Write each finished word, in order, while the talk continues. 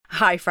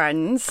Hi,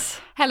 friends.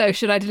 Hello,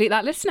 should I delete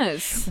that,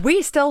 listeners?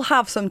 We still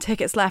have some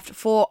tickets left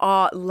for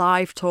our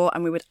live tour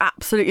and we would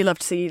absolutely love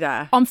to see you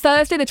there. On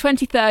Thursday, the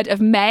 23rd of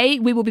May,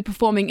 we will be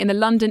performing in the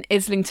London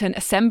Islington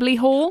Assembly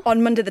Hall.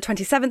 On Monday, the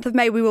 27th of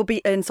May, we will be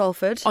in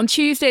Salford. On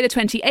Tuesday, the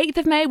 28th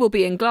of May, we'll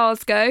be in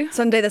Glasgow.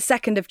 Sunday, the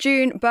 2nd of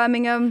June,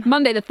 Birmingham.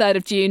 Monday, the 3rd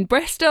of June,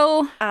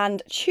 Bristol.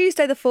 And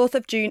Tuesday, the 4th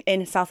of June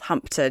in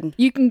Southampton.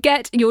 You can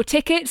get your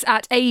tickets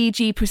at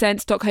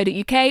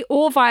aegpresents.co.uk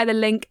or via the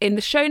link in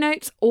the show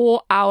notes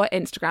or our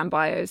Instagram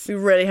bios. We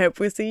really hope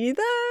we'll see you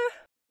there.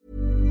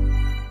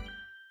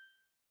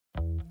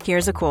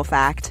 Here's a cool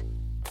fact.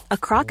 A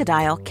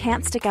crocodile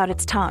can't stick out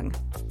its tongue.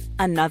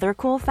 Another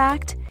cool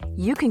fact,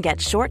 you can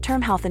get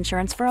short-term health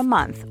insurance for a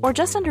month or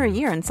just under a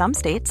year in some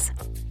states.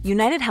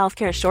 United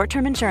Healthcare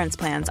short-term insurance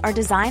plans are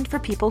designed for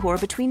people who are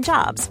between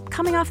jobs,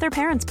 coming off their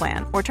parents'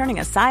 plan, or turning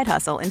a side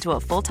hustle into a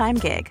full-time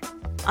gig.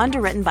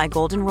 Underwritten by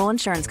Golden Rule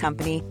Insurance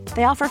Company,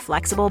 they offer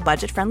flexible,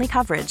 budget-friendly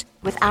coverage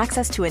with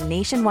access to a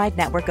nationwide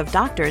network of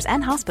doctors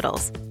and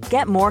hospitals.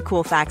 Get more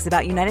cool facts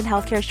about United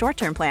Healthcare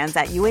short-term plans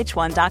at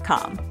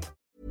uh1.com.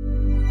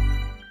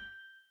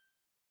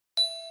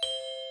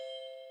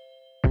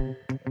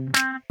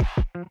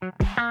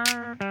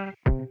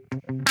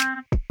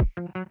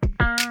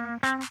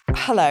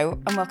 Hello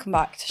and welcome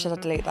back to Should I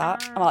Delete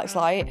That? I'm Alex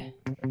Light.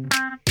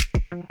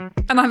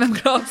 And I'm Em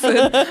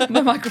Clarkson.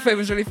 My microphone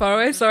was really far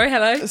away. Sorry,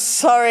 hello.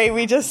 Sorry,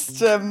 we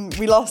just,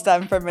 we lost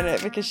Em for a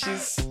minute because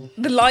she's...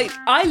 The light.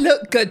 I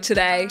look good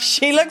today.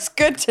 She looks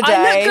good today.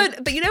 I look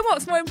good, but you know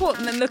what's more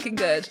important than looking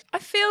good? I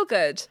feel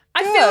good.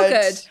 I feel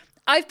good.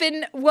 I've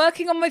been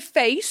working on my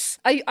face.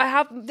 I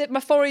have my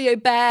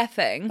Foreo Bear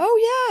thing.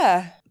 Oh,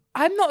 yeah.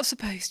 I'm not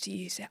supposed to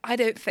use it, I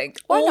don't think.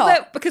 Why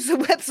not? Because the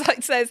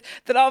website says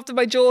that after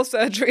my jaw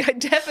surgery, I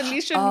definitely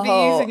shouldn't be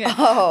using it.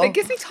 But it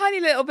gives me tiny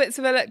little bits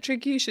of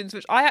electrocutions,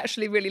 which I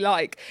actually really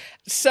like.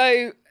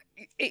 So,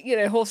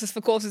 horses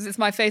for courses, it's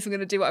my face, I'm going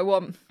to do what I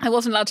want. I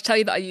wasn't allowed to tell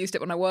you that I used it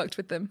when I worked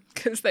with them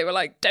because they were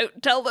like,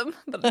 don't tell them.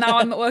 But now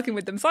I'm not working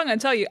with them. So I'm going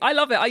to tell you, I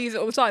love it. I use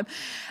it all the time.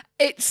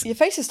 Your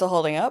face is still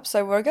holding up,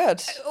 so we're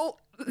good.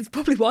 It's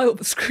probably why all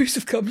the screws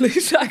have come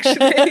loose, actually.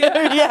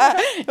 Yeah,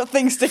 you've got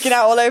things sticking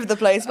out all over the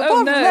place. But apart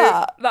from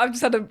that, I've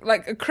just had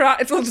a crash.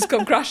 It's all just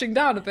gone crashing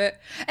down a bit.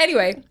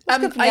 Anyway,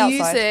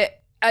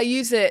 I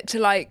use it to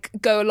like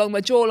go along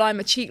my jawline,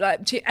 my cheek,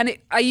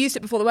 I used it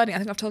before the wedding. I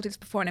think I've told you this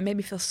before, and it made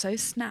me feel so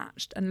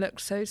snatched and look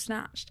so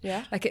snatched.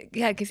 Yeah, it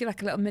gives you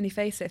like a little mini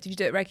facelift if you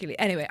do it regularly.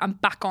 Anyway, I'm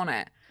back on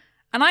it.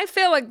 And I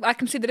feel like I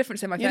can see the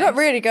difference in my face. You look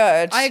really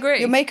good. I agree.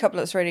 Your makeup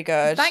looks really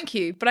good. Thank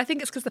you. But I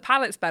think it's because the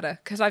palette's better.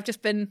 Because I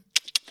just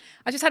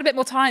had a bit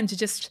more time to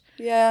just...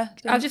 Yeah.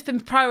 I've just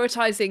been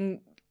prioritising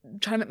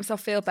trying to make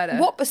myself feel better.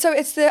 What? So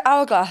it's the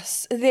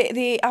Hourglass,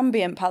 the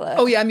ambient palette?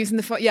 Oh, yeah, I'm using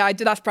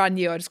that's brand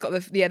new. I just got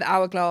the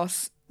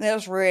Hourglass. It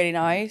was really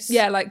nice.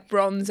 Yeah, like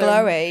bronze.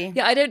 Glowy.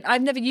 Yeah,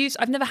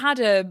 I've never had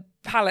a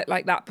palette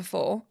like that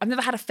before. I've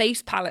never had a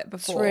face palette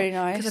before. It's really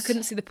nice. Because I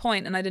couldn't see the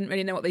point and I didn't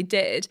really know what they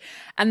did.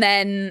 And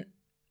then...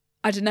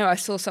 I don't know, I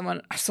saw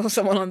someone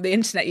on the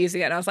internet using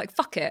it and I was like,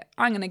 fuck it,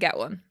 I'm going to get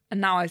one. And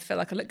now I feel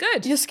like I look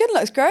good. Your skin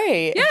looks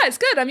great. Yeah, it's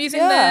good. I'm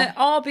using the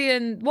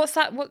Arbian, what's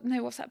that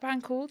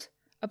brand called?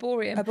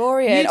 Arborian.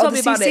 You told me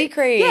about CC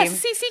cream. Yeah,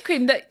 CC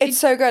cream. It's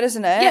so good,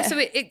 isn't it? Yeah, so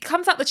it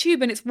comes out the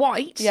tube and it's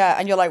white. Yeah,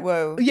 and you're like,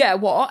 whoa. Yeah,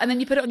 what? And then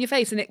you put it on your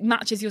face and it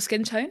matches your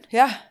skin tone.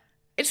 Yeah.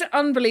 It's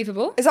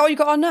unbelievable. Is that what you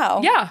got on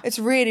now? Yeah. It's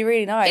really,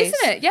 really nice.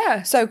 Isn't it?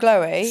 Yeah. So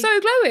glowy.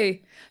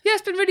 Yeah,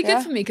 it's been really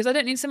good for me because I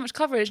don't need so much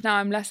coverage now.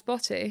 I'm less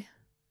spotty.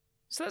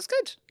 So that's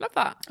good. Love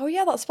that. Oh,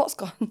 yeah, that spot's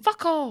gone.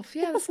 Fuck off.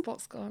 Yeah, the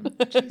spot's gone.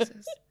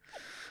 Jesus.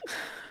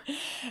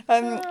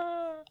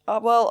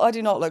 Well, I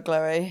do not look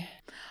glowy.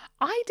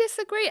 I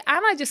disagree.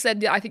 And I just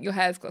said, I think your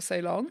hair's got so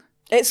long.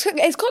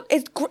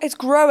 It's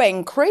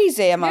growing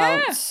crazy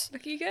amounts. Yeah,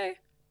 look, you go.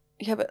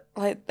 Yeah, but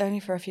like only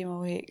for a few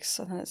more weeks,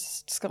 and then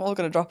it's just all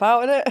going to drop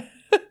out, isn't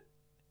it?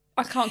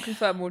 I can't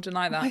confirm or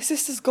deny that. My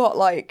sister's got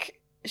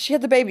she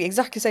had the baby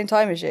exactly the same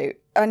time as you,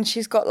 and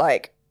she's got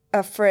like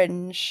a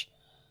fringe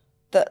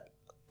that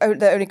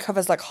only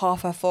covers like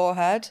half her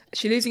forehead. Is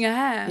she losing her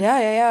hair?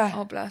 Yeah.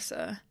 Oh, bless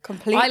her.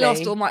 Completely. I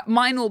lost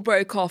mine all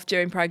broke off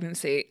during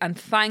pregnancy, and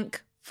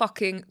thank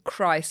fucking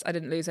Christ I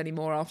didn't lose any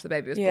more after the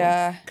baby was born.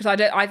 Yeah. Because I'd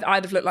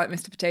have looked like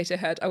Mr. Potato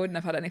Head. I wouldn't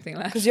have had anything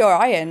left. Because your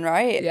iron,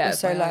 right? Yeah, it was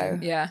so low.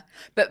 Iron. Yeah.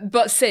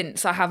 But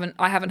since I haven't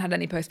had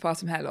any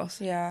postpartum hair loss.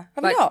 Yeah.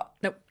 Have you not?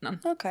 Nope,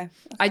 none. Okay.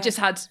 I just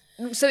had,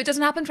 so it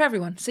doesn't happen for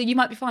everyone. So you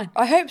might be fine.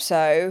 I hope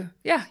so.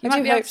 Yeah, you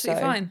might be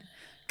absolutely fine.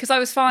 Because I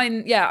was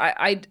fine. Yeah,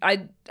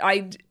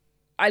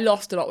 I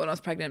lost a lot when I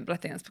was pregnant, but I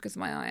think that's because of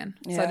my iron.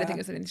 Yeah. So I don't think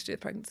it's anything to do with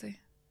pregnancy.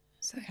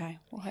 So. Okay,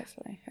 well,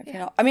 hopefully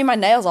not. I mean, my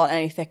nails aren't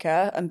any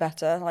thicker and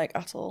better, like,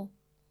 at all.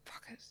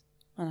 Fuckers.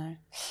 I know.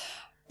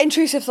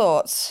 Intrusive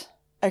thoughts.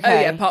 Okay. Oh,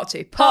 yeah, part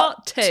two.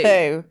 Part two.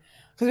 Because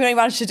we only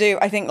managed to do,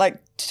 I think,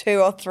 like 2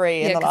 or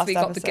 3 in the last episode. Yeah, because we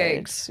got the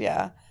gigs.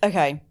 Yeah.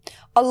 Okay.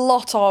 A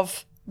lot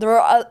of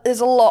There's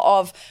a lot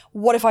of,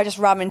 what if I just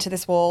ram into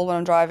this wall when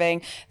I'm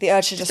driving? The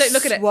urge to just don't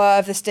look at it.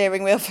 swerve the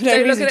steering wheel for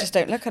no reason. Just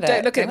don't look at it.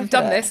 Don't look at it. We've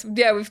done this.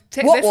 Yeah, we've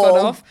ticked What this one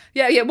wall? off.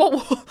 Yeah, what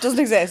wall? Doesn't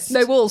exist.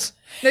 No walls.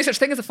 No such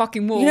thing as a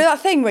fucking wall. You know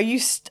that thing where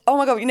oh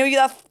my God, you know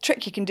that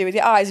trick you can do with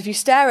your eyes? If you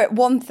stare at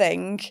one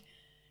thing,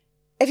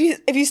 if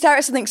you stare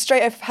at something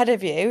straight ahead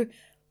of you,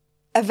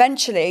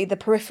 eventually the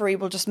periphery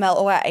will just melt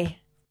away.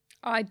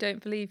 I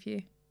don't believe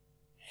you.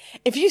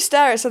 If you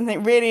stare at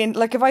something really,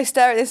 like if I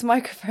stare at this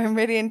microphone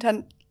really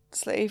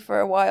intensely for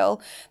a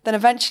while, then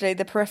eventually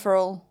the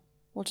peripheral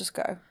will just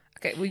go.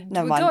 Okay,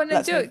 never mind. Go on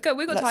and do it. Go.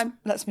 We've got time.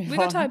 Let's move on. We've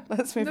got time.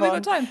 Let's move on.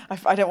 We've got time.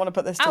 I don't want to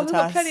put this to the we've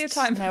test. got plenty of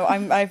time. No,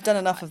 I've done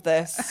enough of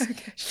this.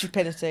 Okay.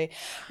 Stupidity.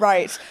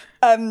 Right.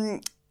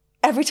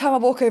 Every time I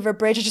walk over a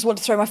bridge, I just want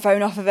to throw my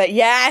phone off of it.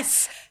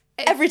 Yes.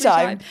 Every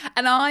time.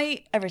 And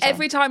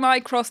every time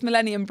I cross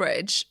Millennium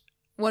Bridge,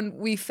 when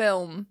we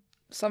film,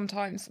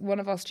 sometimes one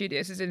of our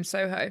studios is in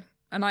Soho,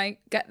 and I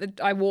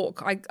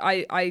walk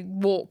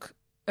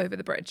over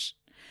the bridge,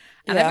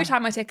 and every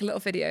time I take a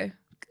little video,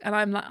 and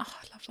I'm like, oh,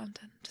 I love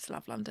London, just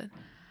love London,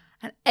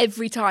 and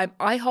every time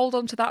I hold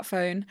on to that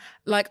phone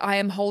like I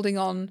am holding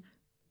on,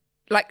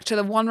 like to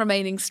the one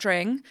remaining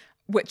string,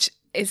 which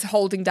is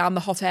holding down the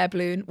hot air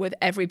balloon with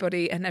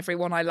everybody and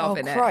everyone I love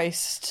in it. Oh,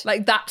 Christ.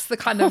 Like, that's the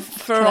kind of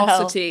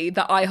ferocity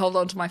that I hold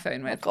on to my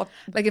phone with. Oh, God.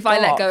 Like, if I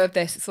let go of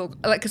this, it's all...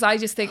 Like, because I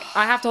just think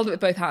I have to hold it with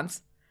both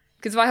hands.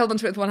 Because if I hold on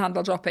to it with one hand,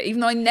 I'll drop it,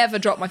 even though I never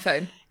drop my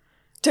phone.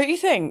 Don't you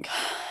think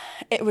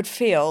it would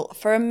feel,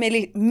 for a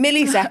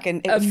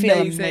millisecond, it would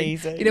feel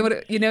amazing? You know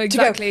what? You know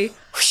exactly...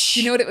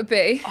 You know what it would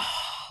be?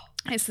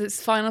 It's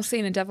this final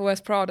scene in Devil Wears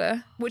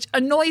Prada, which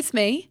annoys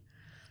me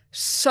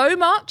so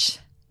much.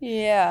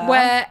 Yeah.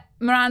 Where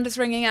Miranda's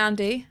ringing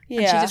Andy,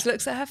 and she just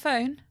looks at her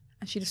phone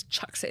and she just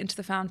chucks it into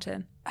the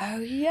fountain. Oh,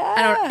 yeah.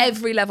 And on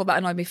every level that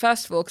annoyed me,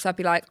 first of all, because I'd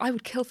be like, I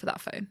would kill for that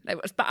phone.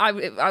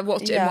 I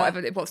watched it in whatever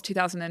it was,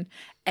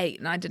 2008,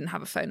 and I didn't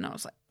have a phone, and I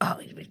was like, oh,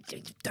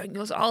 don't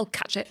yours, I'll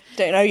catch it.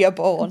 Don't know you're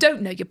born.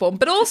 Don't know you're born.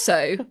 But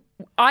also,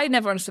 I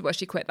never understood why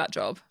she quit that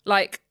job.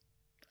 Like,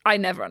 I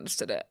never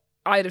understood it.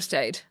 I'd have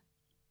stayed.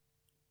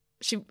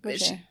 Are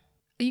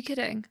you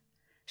kidding?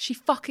 She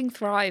fucking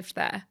thrived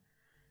there.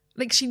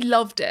 Like, she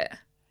loved it.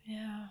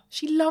 Yeah.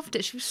 She loved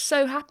it. She was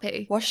so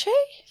happy. Was she?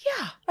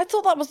 Yeah. I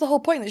thought that was the whole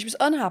point, that she was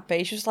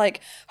unhappy. She was,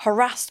 like,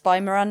 harassed by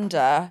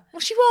Miranda.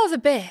 Well, she was a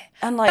bit.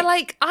 And but,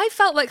 like, I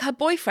felt like her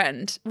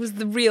boyfriend was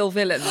the real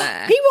villain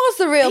there. He was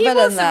the real villain there. He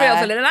was the real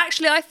villain. And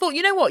actually, I thought,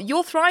 you know what?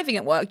 You're thriving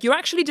at work. You're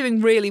actually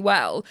doing really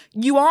well.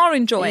 You are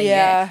enjoying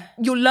it.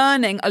 You're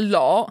learning a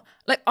lot.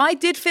 Like, I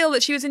did feel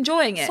that she was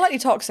enjoying it. Slightly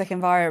toxic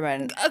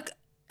environment.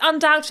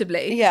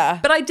 Undoubtedly. Yeah.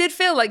 But I did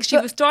feel like she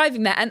was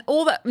thriving there, and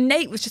all that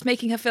Nate was just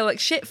making her feel like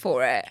shit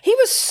for it. He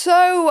was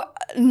so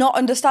not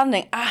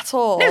understanding at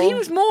all. No, he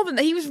was more than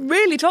that. He was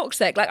really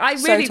toxic. Like, I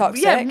really,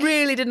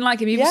 really didn't like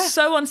him. He was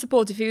so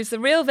unsupportive. He was the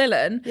real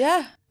villain.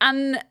 Yeah.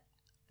 And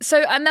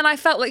then I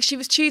felt like she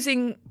was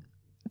choosing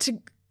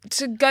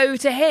to go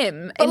to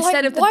him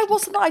instead of why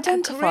wasn't that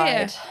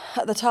identified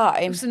at the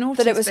time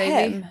that it was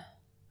him?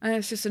 And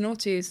it's just a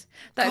naughties.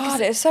 God,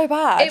 it's so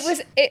bad.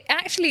 It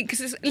actually,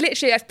 because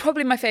it's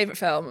probably my favourite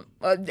film,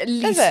 at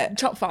least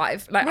top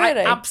 5. Like, really?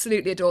 I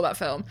absolutely adore that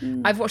film.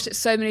 I've watched it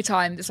so many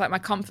times. It's like my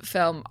comfort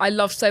film. I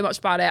love so much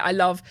about it. I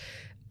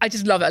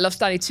just love it. I love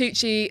Stanley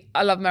Tucci.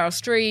 I love Meryl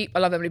Streep. I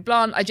love Emily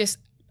Blunt. I just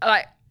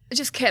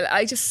kill it.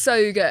 It's just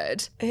so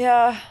good.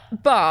 Yeah.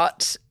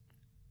 But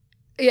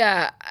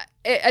yeah,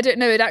 I don't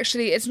know.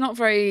 It's not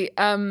very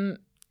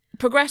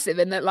progressive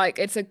in that, like,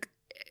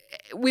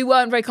 we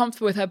weren't very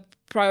comfortable with her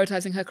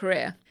prioritising her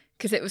career,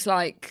 because it was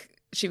like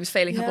she was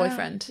failing her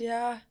boyfriend.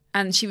 Yeah.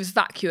 And she was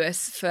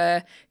vacuous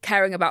for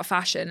caring about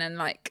fashion, and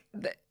like,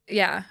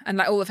 and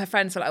like all of her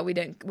friends were like,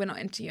 we're not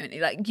into you.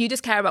 Like, you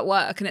just care about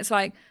work. And it's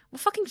like, well,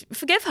 fucking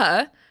forgive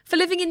her for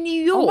living in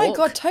New York. Oh my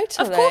God,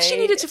 totally. Of course she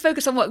needed to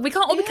focus on work. We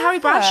can't all be Carrie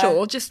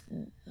Bradshaw. Just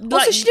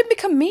also, she didn't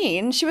become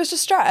mean. She was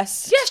just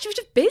stressed. Yeah, she was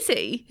just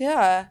busy.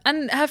 Yeah.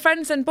 And her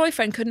friends and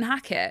boyfriend couldn't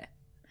hack it.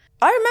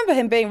 I remember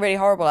him being really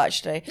horrible,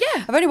 actually.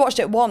 Yeah. I've only watched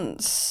it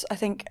once, I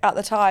think, at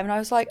the time, and I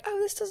was like, oh,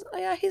 this doesn't,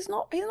 he's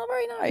not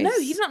very nice. No,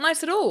 he's not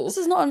nice at all. This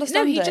is not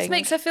understanding. No, he just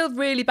makes her feel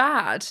really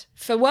bad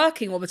for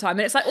working all the time.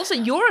 And it's like, also,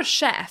 you're a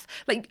chef.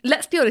 Like,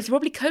 let's be honest, you're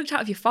probably coked out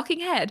of your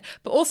fucking head.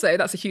 But also,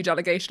 that's a huge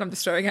allegation I'm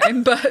just throwing at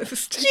him, but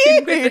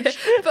sticking with it.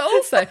 But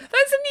also, that's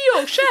a New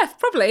York chef,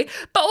 probably.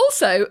 But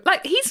also,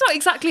 like, he's not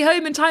exactly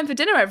home in time for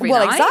dinner every night.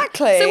 Well,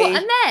 exactly. So what,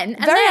 and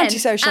then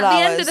antisocial at hours.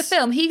 the end of the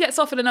film, he gets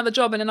offered another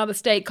job in another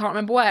state, can't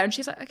remember where, and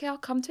she's like, okay, I'll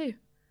come too.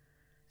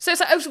 So it's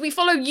like, oh, so we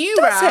follow you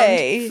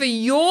around for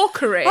your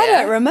career. I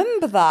don't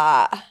remember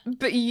that.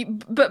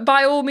 But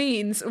by all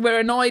means,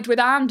 we're annoyed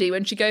with Andy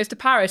when she goes to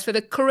Paris for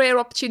the career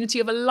opportunity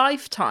of a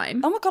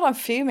lifetime. Oh my God, I'm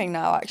fuming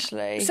now,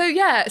 actually. So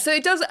yeah, so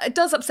it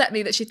does upset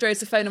me that she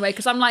throws the phone away,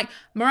 because I'm like,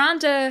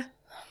 Miranda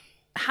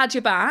had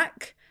your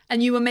back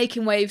and you were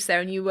making waves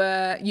there, and you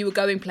were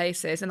going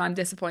places, and I'm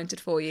disappointed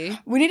for you.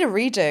 We need a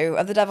redo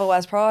of The Devil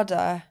Wears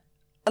Prada.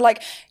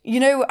 like, you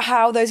know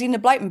how those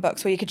Enid Blyton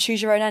books where you could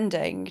choose your own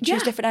ending,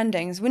 choose different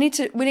endings. We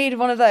need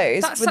one of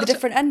those with a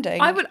different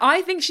ending.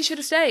 I think she should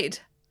have stayed.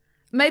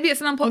 Maybe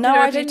it's an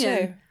unpopular opinion.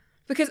 Do too.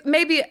 Because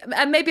maybe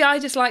I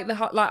just like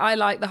I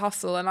like the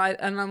hustle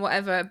and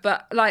whatever,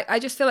 but like I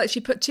just feel like she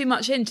put too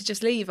much in to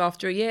just leave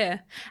after a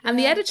year. And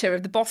the editor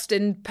of the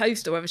Boston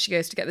Post or wherever she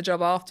goes to get the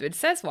job afterwards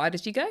says, "Why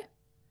did you go?"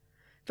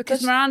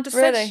 Because Miranda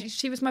said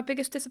she was my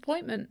biggest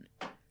disappointment.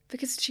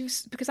 Because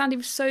Andy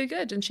was so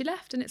good and she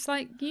left, and it's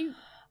like you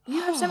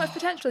have so much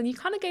potential and you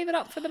kind of gave it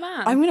up for the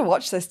man. I'm gonna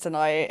watch this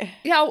tonight.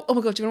 Yeah. Oh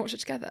my god, do you want to watch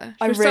it together?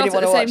 I really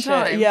want to watch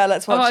it. Yeah,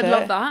 let's watch it. I'd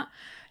love that.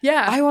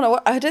 Yeah, I want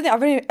to. I don't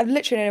think I've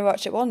literally only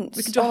watched it once.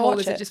 We could do a whole.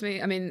 Is it just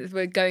me? I mean,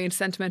 we're going into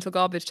sentimental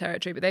garbage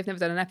territory, but they've never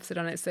done an episode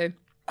on it, so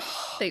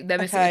they're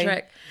missing the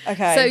trick.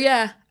 Okay. So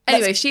yeah.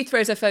 Anyway, she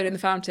throws her phone in the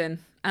fountain,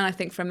 and I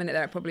think for a minute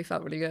there, it probably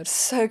felt really good.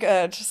 So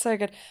good.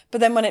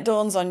 But then when it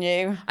dawns on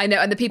you, I know,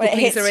 and the people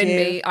pleaser in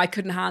me, I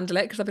couldn't handle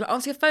it because I'd be like,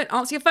 "Answer your phone,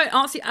 answer your phone,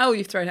 answer." Oh,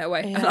 you've thrown it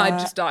away, and I'd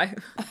just die.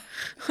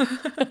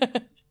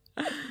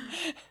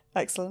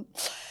 Excellent.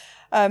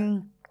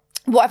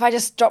 What if I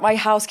just drop my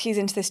house keys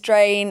into this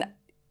drain?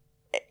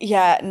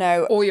 Yeah,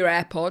 no. Or your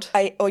AirPod.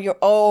 Your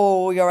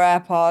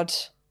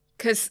AirPod.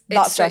 Because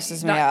that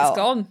stresses me out. It's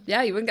gone.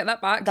 Yeah, you wouldn't get that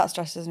back. That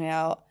stresses me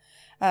out.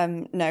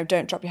 No,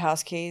 don't drop your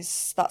house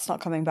keys. That's not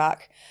coming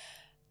back.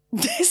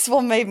 This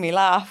one made me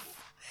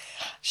laugh.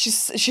 She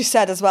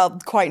said as well,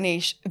 quite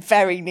niche,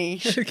 very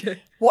niche.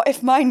 Okay. What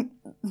if my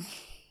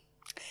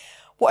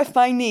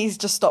knees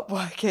just stop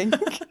working?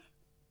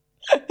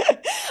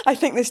 I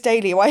think this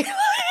daily.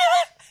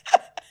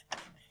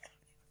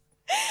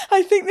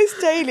 I think this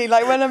daily,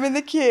 like when I'm in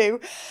the queue,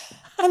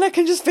 and I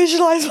can just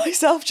visualise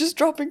myself just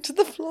dropping to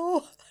the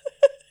floor.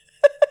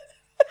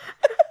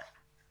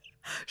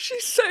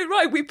 She's so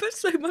right. We put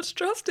so much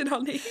trust in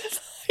our knees.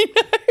 I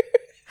know.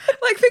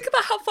 Like, think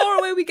about how far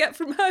away we get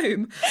from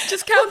home,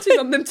 just counting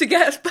on them to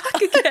get us back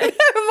again.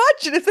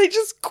 Imagine if they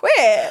just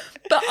quit.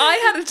 But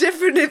I had a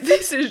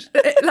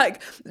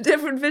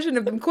different vision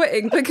of them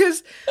quitting,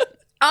 because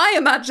I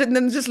imagine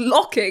them just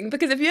locking,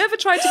 because if you ever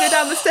tried to go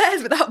down the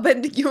stairs without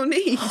bending your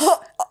knees...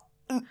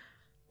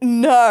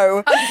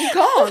 No. You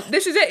can't.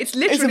 This is it. It's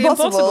literally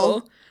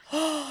impossible.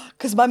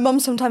 Because my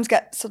mum sometimes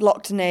gets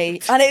locked knee,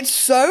 and it's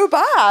so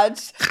bad.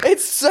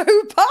 It's so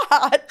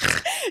bad.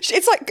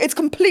 It's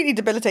completely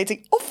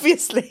debilitating,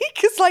 obviously,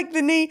 because like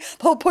the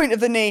whole point of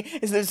the knee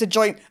is that it's a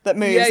joint that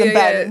moves and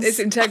bends. Yeah. It's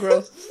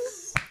integral.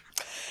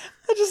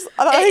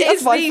 I think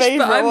that's my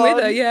favourite but I'm one.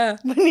 with her, yeah.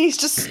 My knees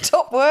just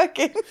stop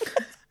working.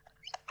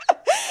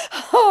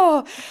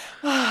 Oh,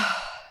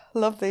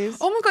 love these.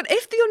 Oh my God,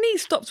 if your knee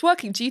stops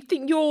working, do you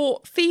think your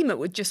femur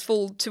would just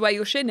fall to where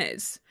your shin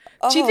is?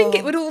 Do you think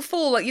it would all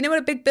fall, like, you know when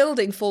a big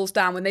building falls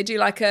down when they do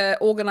like a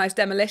organised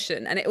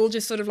demolition and it all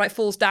just sort of like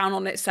falls down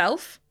on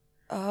itself?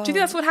 Do you think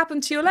that's what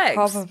happened to your legs?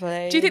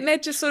 Probably. Do you think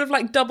they'd just sort of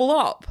like double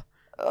up?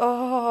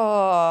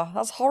 Oh,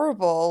 that's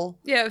horrible.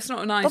 Yeah, it's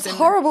not nice. That's a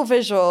horrible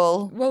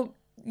visual. Well,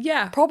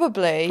 yeah.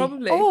 Probably.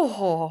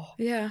 Oh.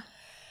 Yeah.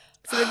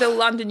 So they'll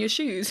land in your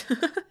shoes.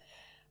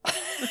 I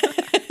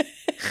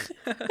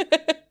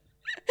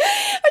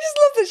just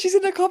love that she's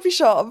in a coffee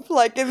shop,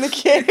 like in the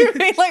queue,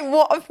 being like,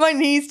 what if my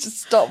knees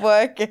just stop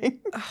working?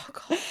 Oh,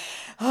 God.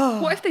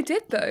 What if they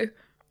did, though?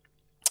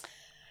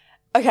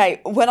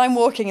 Okay, when I'm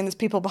walking and there's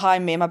people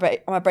behind me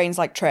and my brain's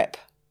like, trip.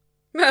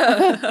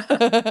 Oh,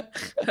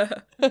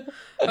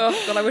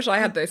 God, I wish I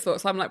had those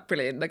thoughts. I'm like,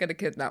 brilliant, they're going to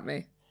kidnap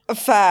me.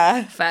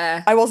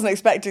 Fair. I wasn't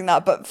expecting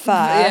that, but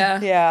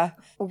fair. Yeah.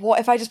 What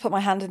if I just put my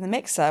hand in the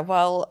mixer?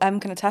 Well, I'm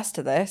going to attest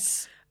to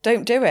this.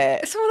 Don't do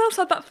it. Someone else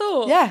had that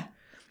thought? Yeah.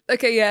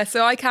 Okay, yeah,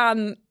 so I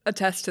can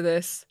attest to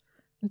this.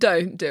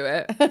 Don't do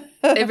it.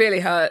 It really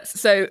hurts.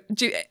 So,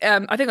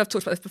 I think I've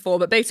talked about this before,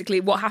 but basically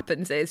what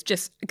happens is,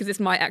 just because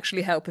this might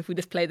actually help if we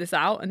just play this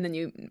out, and then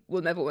you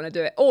will never want to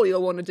do it, or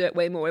you'll want to do it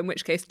way more, in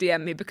which case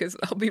DM me, because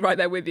I'll be right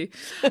there with you.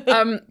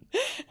 But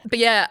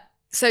yeah,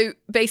 so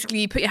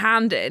basically you put your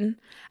hand in,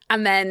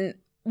 and then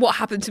what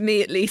happened to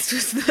me at least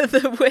was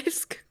the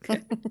whisk,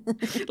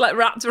 like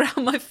wrapped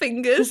around my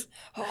fingers.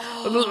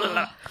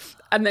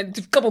 And then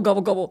just gobble,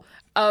 gobble, gobble.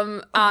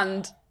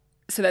 And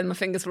so then my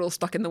fingers were all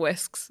stuck in the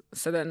whisks.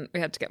 So then we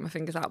had to get my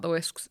fingers out of the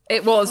whisks.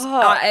 It was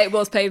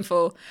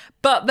painful.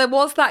 But there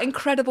was that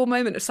incredible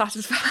moment of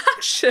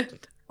satisfaction.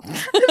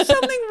 There's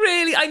something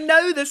really, I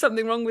know there's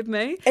something wrong with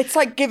me. It's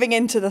like giving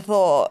into the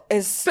thought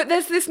is... But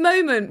there's this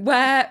moment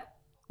where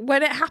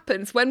when it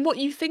happens, when what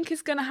you think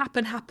is going to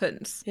happen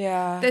happens.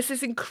 Yeah. There's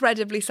this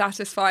incredibly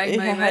satisfying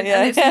moment.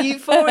 And it's a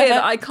euphoria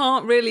that I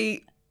can't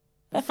really...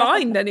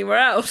 find anywhere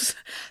else.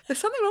 There's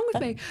something wrong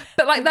with me.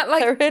 But like that,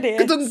 like really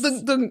dunk,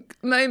 dunk, dunk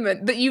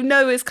moment that you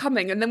know is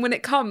coming, and then when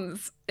it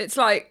comes, it's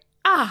like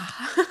and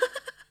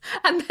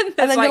then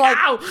there's like,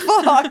 ow,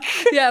 fuck.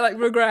 Yeah, like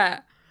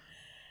regret.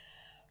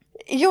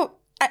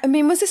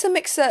 Was this a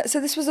mixer?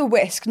 So this was a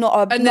whisk, not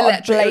a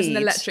blade. It was an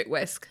electric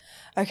whisk.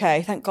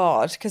 Okay, thank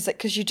God,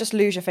 because you just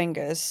lose your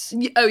fingers.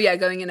 Oh yeah,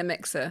 going in a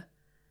mixer.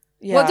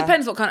 Yeah. Well, it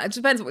depends what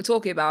we're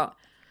talking about.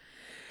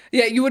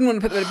 Yeah, you wouldn't want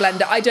to put them in a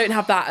blender. I don't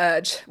have that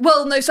urge.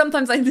 Well, no,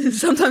 sometimes I do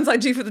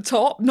for the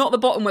top, not the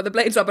bottom where the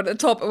blades are, but at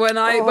the top. When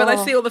I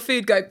see all the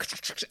food go,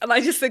 and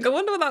I just think, I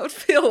wonder what that would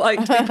feel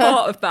like to be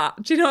part of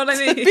that. Do you know what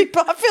I mean?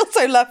 I feel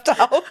so left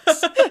out.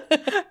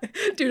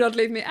 Do not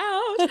leave me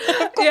out.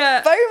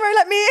 Yeah. FOMO,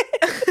 let me in.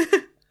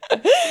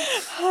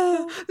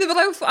 No,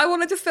 but I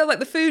want to just feel like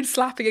the food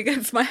slapping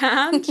against my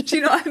hand. Do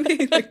you know what I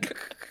mean? Like...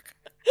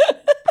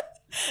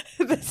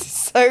 This is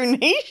so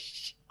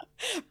niche,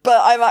 but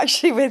I'm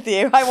actually with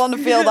you. I want to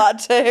feel that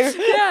too.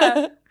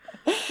 Yeah.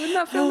 Wouldn't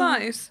that feel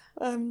nice?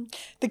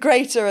 The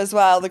grater as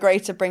well. The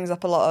grater brings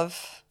up a lot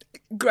of...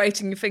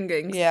 Grating your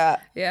fingings. Yeah.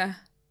 Yeah.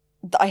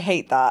 I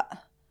hate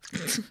that.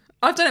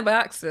 I've done it by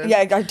accident. Yeah,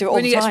 I do it all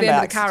when the you time. get to the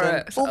end of the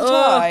carrot. All the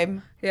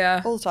time.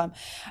 Yeah. All the time.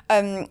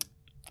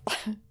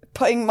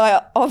 Putting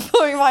my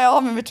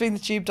arm in between the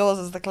tube doors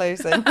as they're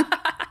closing. Do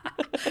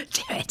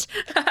it.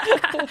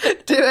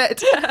 Do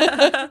it.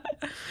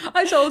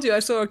 I told you I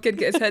saw a kid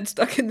get his head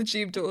stuck in the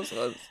tube doors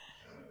once.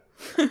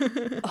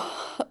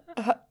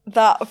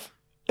 That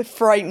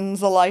frightens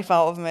the life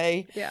out of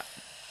me. Yeah.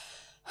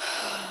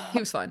 He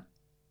was fine.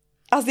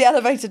 As the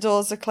elevator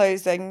doors are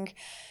closing,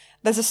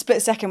 there's a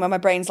split second where my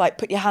brain's like,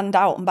 put your hand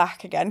out and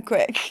back again,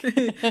 quick.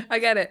 I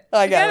get it.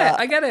 I get that.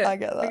 I get it. I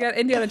get that. I get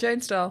Indiana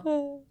Jones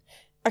style.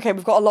 Okay,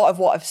 we've got a lot of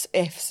what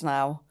ifs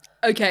now.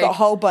 Okay. We've got a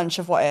whole bunch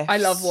of what ifs. I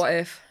love what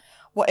if.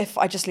 What if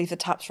I just leave the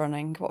taps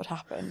running? What would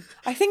happen?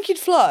 I think you'd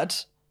flood.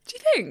 Do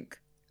you think?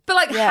 But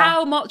like, Yeah.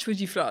 how much would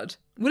you flood?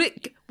 Would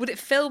it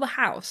fill the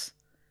house?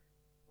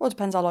 Well, it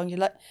depends how long you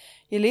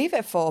leave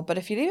it for. But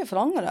if you leave it for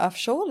long enough,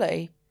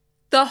 surely.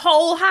 The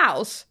whole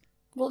house?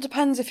 Well, it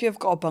depends if you've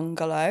got a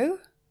bungalow.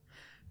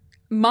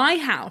 My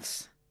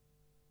house.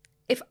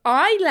 If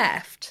I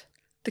left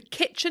the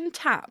kitchen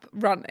tap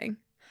running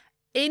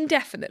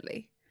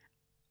indefinitely,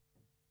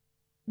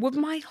 would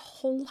my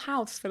whole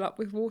house fill up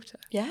with water?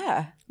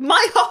 Yeah.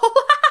 My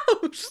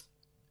whole house?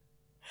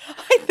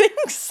 I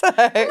think so.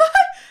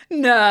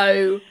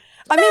 No.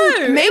 I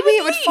mean, maybe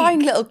it would leak.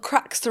 find little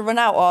cracks to run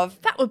out of.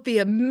 That would be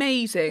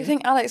amazing. Do you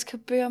think Alex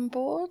could be on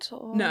board?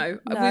 Or... No,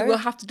 we will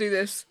have to do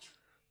this.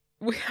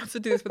 We have to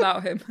do this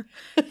without him.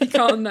 He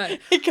can't know.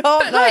 He can't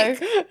But know.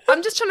 like,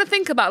 I'm just trying to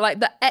think about like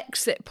the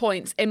exit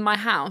points in my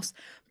house.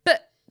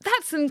 But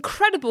that's an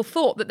incredible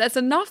thought that there's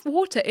enough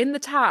water in the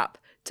tap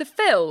to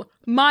fill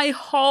my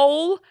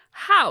whole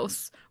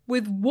house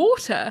with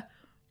water.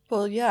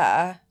 Well,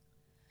 yeah.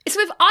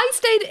 So if I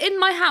stayed in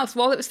my house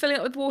while it was filling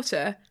up with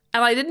water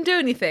and I didn't do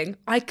anything,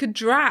 I could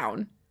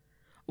drown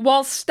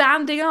while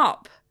standing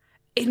up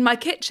in my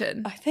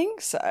kitchen. I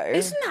think so.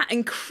 Isn't that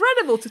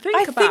incredible to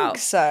think about? I think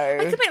so.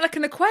 I could make like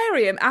an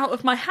aquarium out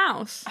of my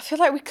house. I feel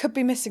like we could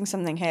be missing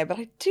something here, but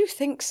I do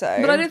think so.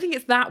 But I don't think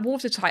it's that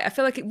watertight. I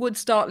feel like it would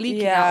start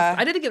leaking Yeah. out.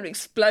 I don't think it would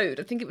explode.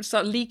 I think it would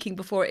start leaking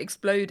before it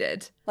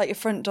exploded. Like your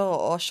front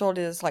door,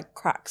 surely there's like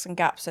cracks and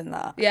gaps in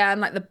that. Yeah, and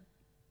like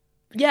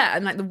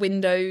the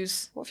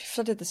windows. What if you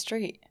flooded the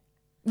street?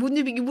 Wouldn't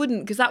you? But you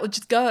wouldn't, because that would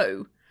just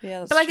go.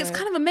 Yeah, that's But like, true. it's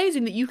kind of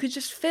amazing that you could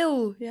just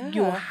fill Yeah.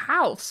 your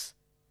house.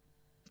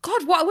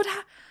 God, what would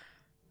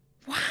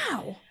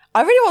wow.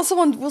 I really want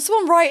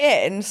someone write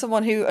in,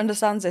 someone who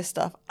understands this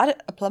stuff. A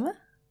plumber?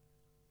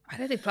 I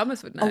don't think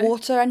plumbers would know. A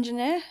water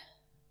engineer?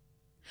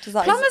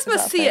 Plumbers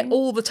must see it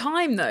all the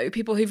time, though.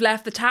 People who've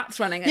left the taps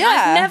running. And Yeah.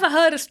 I've never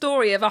heard a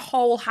story of a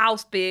whole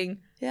house being.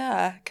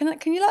 Yeah. Can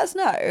you let us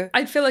know?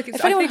 I feel like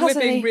If I anyone think has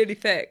we're being any- really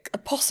thick.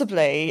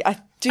 Possibly. I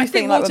do I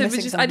think like water we're would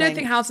missing just. something. I don't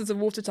think houses are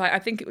watertight. I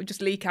think it would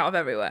just leak out of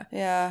everywhere.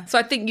 Yeah. So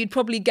I think you'd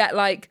probably get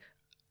like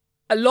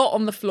a lot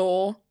on the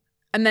floor,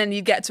 and then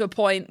you'd get to a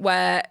point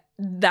where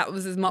that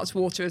was as much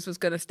water as was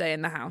going to stay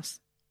in the house.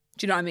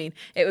 Do you know what I mean?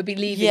 It would be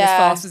leaving as Yeah.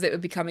 fast as it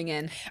would be coming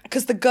in.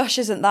 Because the gush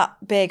isn't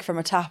that big from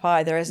a tap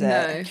either, is it?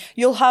 No.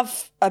 You'll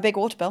have a big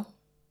water bill.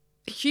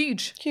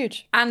 Huge.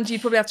 Huge. And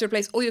you'd probably have to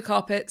replace all your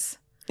carpets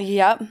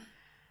Yep.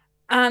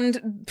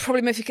 and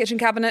probably move your kitchen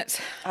cabinets.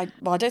 I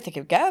don't think it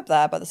would get up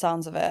there by the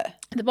sounds of it.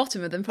 At the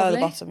bottom of them, Oh, probably. the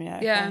bottom, yeah.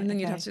 Yeah, okay, and then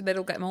you'd okay. have to, they'd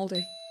all get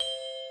mouldy.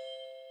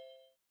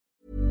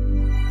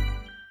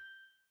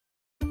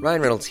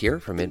 Ryan Reynolds here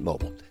from Mint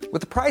Mobile. With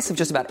the price of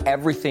just about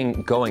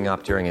everything going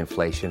up during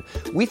inflation,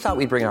 we thought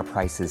we'd bring our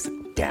prices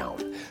down.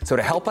 So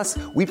to help us,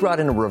 we brought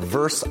in a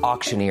reverse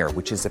auctioneer,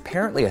 which is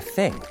apparently a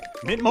thing.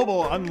 Mint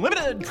Mobile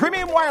Unlimited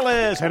Premium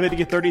Wireless. How to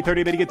get 30,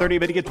 30, bit to get 30,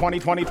 bit to get 20,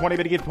 20, 20,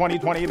 bit to get 20,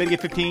 20, bit to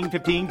get 15,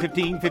 15,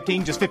 15,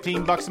 15, just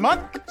 $15 a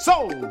month?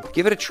 Sold!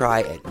 Give it a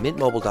try at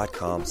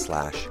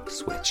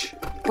mintmobile.com/switch.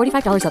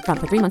 $45 up front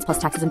for 3 months plus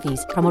taxes and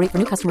fees. Promo rate for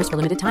new customers for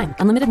limited time.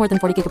 Unlimited more than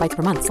 40 gigabytes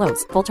per month.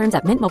 Slows full terms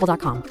at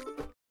mintmobile.com.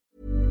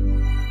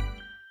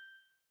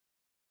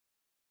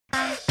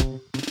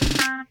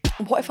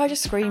 What if I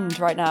just screamed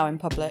right now in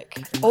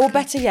public? Or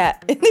better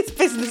yet, in this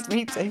business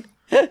meeting?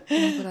 Oh,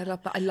 but I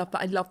love that. I love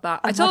that. I love that.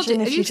 I told you. Imagine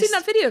Have if you you seen just-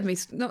 that video of me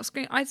not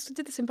screaming? I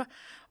did this in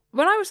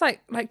when I was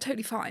like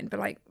totally fine, but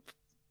like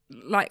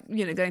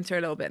going through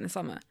a little bit in the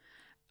summer.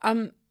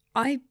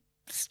 I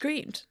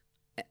screamed.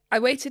 I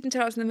waited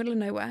until I was in the middle of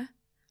nowhere,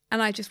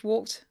 and I just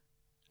walked,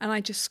 and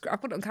I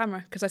put it on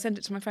camera because I sent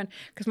it to my friend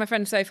because my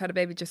friend Soph had a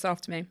baby just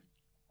after me,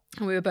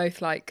 And we were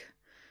both like,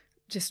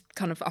 just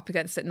kind of up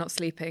against it, not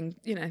sleeping,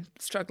 you know,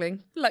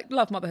 struggling. Like,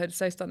 love motherhood,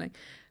 so stunning.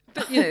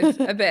 But, you know,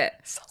 a bit.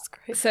 Sounds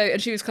great. So,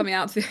 and she was coming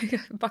out to the,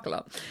 buckle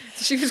up.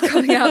 So she was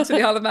coming out to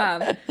the Isle of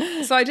Man.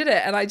 So I did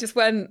it, and I just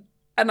went,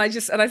 and I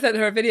sent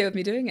her a video of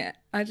me doing it.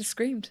 I just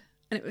screamed.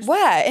 And it was...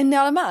 Where? In the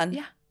Isle of Man?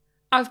 Yeah.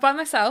 I was by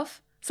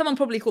myself. Someone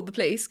probably called the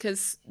police,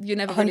 because you're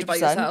never really by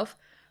 100%. yourself.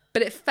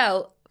 But it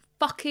felt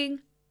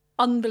fucking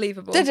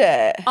unbelievable. Did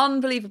it?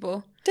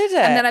 Unbelievable. Did it?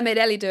 And then I made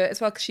Ellie do it as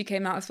well, because she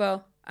came out as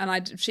well. And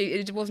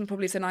it wasn't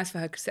probably so nice for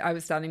her because I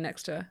was standing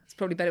next to her. It's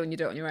probably better when you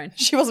do it on your own.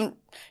 She wasn't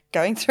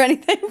going through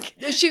anything.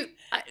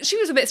 She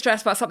was a bit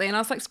stressed about something, and I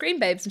was like, "Scream,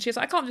 babes!" And she was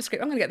like, "I can't just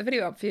scream. I'm going to get the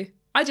video up for you."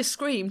 I just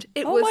screamed.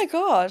 It was my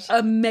God.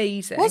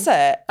 amazing. Was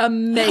it?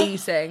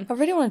 Amazing. I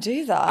really want to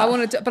do that. I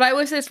want to, but I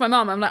always say this to my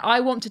mum. I'm like, I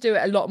want to do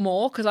it a lot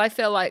more because I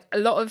feel like a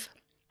lot of.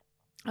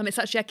 It's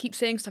actually I keep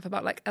seeing stuff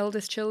about like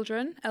eldest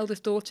children,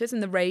 eldest daughters,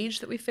 and the rage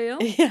that we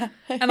feel. Yeah.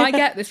 And I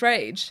get this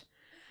rage,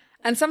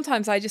 and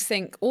sometimes I just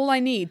think all I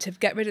need to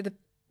get rid of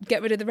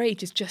the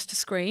rage is just to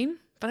scream.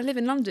 But I live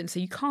in London, so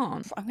you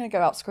can't. I'm going to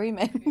go out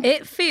screaming.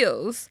 It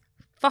feels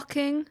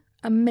fucking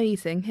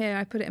amazing. Here,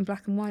 I put it in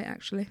black and white,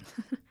 actually.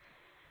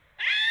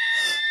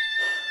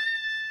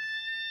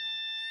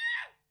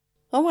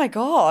 Oh my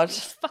God.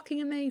 It's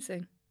fucking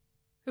amazing.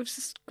 It was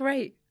just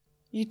great.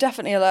 You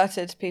definitely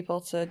alerted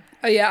people to...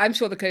 Oh yeah, I'm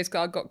sure the Coast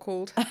Guard got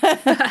called.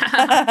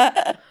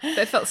 But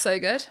it felt so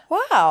good.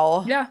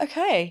 Wow. Yeah.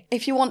 Okay.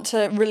 If you want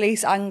to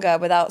release anger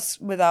without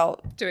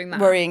Doing that.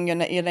 worrying your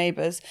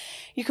neighbours,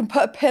 you can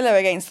put a pillow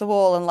against the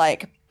wall and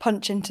like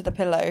punch into the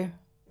pillow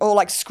or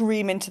like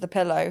scream into the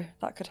pillow.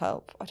 That could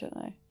help. I don't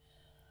know.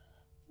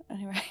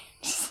 Anyway,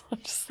 I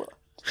just thought...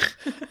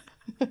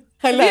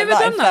 Have you ever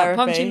done that?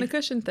 Punching the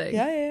cushion thing?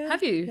 Yeah.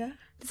 Have you? Yeah.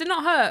 Does it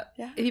not hurt?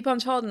 Yeah. If you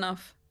punch hard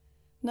enough?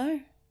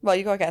 No. Well,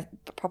 you got to get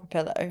a proper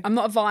pillow. I'm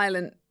not a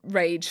violent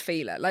rage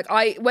feeler. Like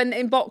when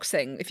in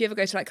boxing, if you ever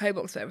go to like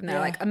co-box and they're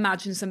like,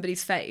 imagine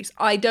somebody's face.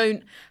 I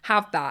don't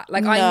have that.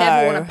 Like I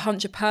never want to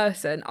punch a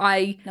person. No,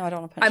 I don't want to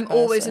punch a person. I'm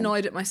always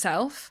annoyed at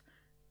myself.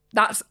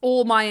 That's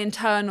all my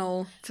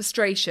internal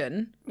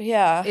frustration.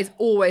 Yeah. Is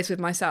always with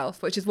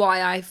myself, which is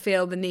why I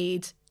feel the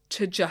need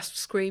to just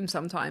scream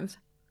sometimes.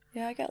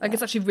 Yeah, I get that. Like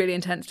it's actually really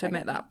intense to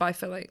admit that, but I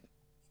feel like,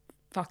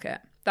 fuck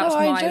it. That's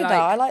I my enjoyed like, that.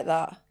 I like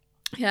that.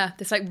 yeah,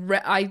 this like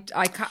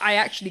I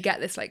actually get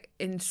this like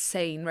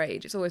insane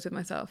rage. It's always with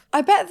myself.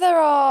 I bet there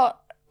are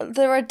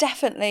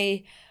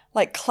definitely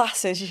like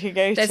classes you could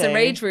go to. There's a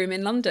rage room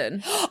in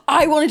London.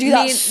 I want to do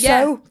that so Do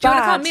you want to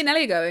bad. come? Me and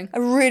Ellie are going. I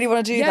really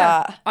want to do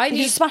that.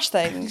 You just smash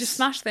things. Just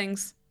smash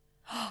things.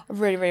 I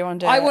really, really want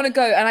to do it. I want to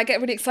go, and I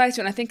get really excited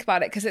when I think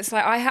about it because it's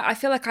like I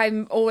feel like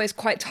I'm always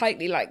quite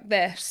tightly like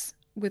this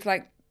with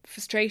like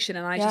frustration,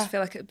 and I just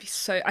feel like it would be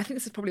so. I think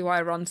this is probably why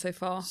I run so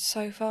far.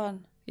 So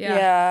fun.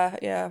 Yeah.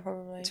 Yeah,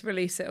 probably. To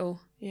release it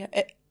all. Yeah,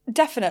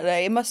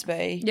 definitely. It must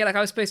be. Yeah, like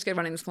I was supposed to go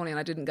running this morning and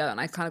I didn't go, and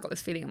I kind of got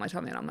this feeling in my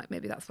tummy, and I'm like,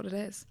 maybe that's what it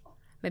is.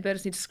 Maybe I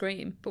just need to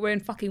scream. But we're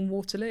in fucking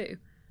Waterloo.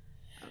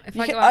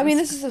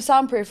 This is a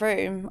soundproof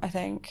room, I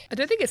think. I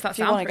don't think it's that If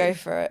you soundproof. want to go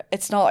for it.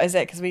 It's not, is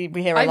it? Because we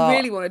hear a lot. I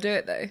really want to do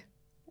it though.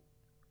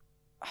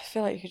 I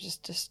feel like you could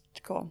just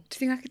go on. Do you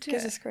think I could do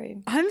Give it? us a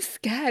scream. I'm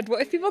scared.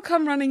 What if people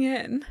come running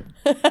in?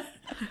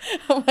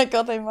 Oh my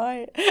God, they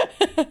might.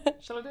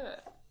 Shall I do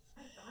it?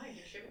 I think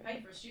we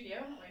paid for a studio,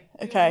 haven't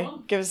we? Okay,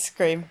 give us a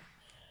scream.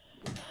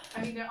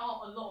 I mean, there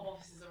are a lot of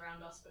offices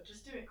around us, but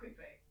just do it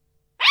quickly.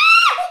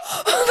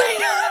 Oh my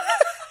God.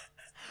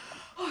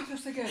 Oh,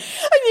 that's so good.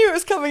 I knew it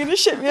was coming and it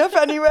shit me up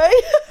anyway.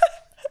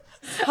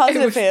 How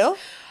did it feel?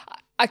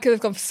 I could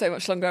have gone for so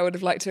much longer. I would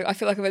have liked to. I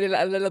feel like I've only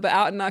let a little bit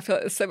out, and I feel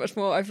like there's so much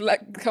more I've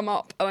let come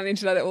up, and I need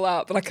to let it all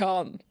out, but I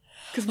can't.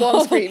 Because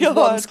one scream is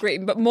one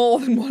scream, but more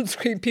than one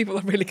scream, people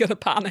are really going to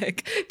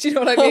panic. Do you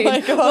know what I mean? Oh my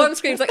God. One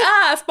scream's like,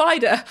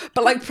 spider.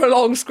 But like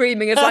prolonged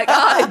screaming is like,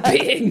 I'm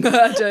being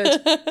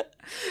murdered.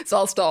 So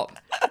I'll stop.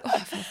 Oh, I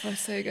feel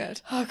so good.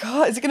 Oh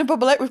God, is it going to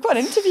bubble over? We've got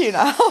an interview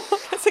now.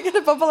 Is it going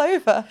to bubble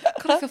over?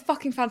 God, I feel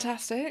fucking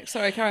fantastic.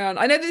 Sorry, carry on.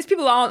 I know these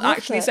people aren't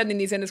actually sending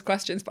these in as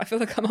questions, but I feel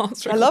like I'm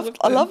answering. I love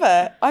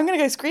it. I'm going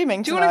to go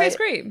screaming Do you tonight. want to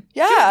go scream?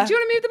 Yeah. Do you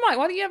want to move the mic?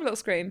 Why don't you have a little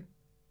scream?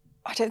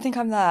 I don't think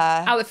I'm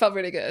there. Oh, it felt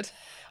really good.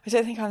 I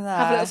don't think I'm there.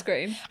 Have a little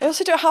scream. I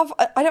also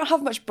I don't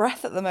have much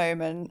breath at the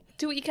moment.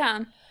 Do what you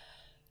can.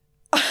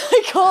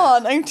 I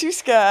can't. I'm too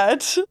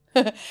scared.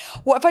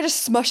 What if I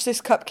just smush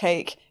this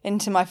cupcake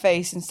into my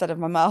face instead of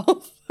my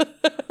mouth?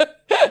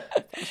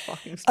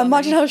 Fucking stunning.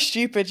 Imagine how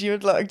stupid you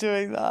would look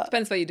doing that.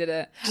 Depends where you did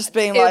it. Just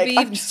being It would like, be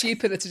I'm even just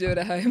stupider to do it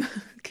at home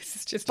because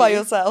it's just by you.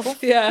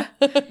 yourself. Yeah,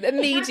 Imagine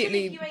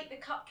immediately. if you ate the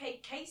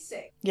cupcake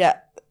casing. Yeah,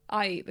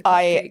 I eat the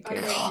I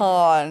cupcake.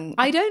 can't.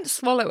 I don't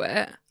swallow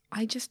it.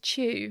 I just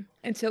chew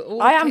until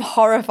all. I am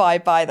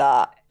horrified by that.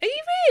 Are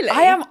you really?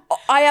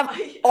 I am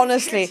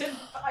honestly.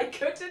 I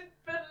couldn't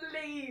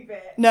believe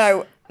it.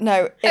 No.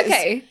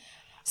 Okay.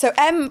 So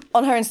Em,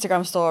 on her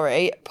Instagram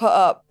story, put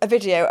up a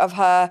video of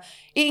her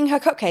eating her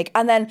cupcake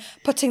and then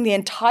putting the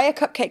entire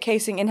cupcake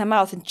casing in her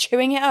mouth and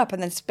chewing it up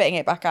and then spitting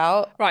it back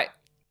out. Right.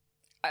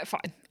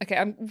 Fine.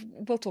 Okay.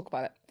 We'll talk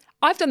about it.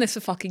 I've done this for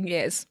fucking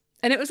years.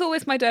 And it was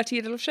always my dirty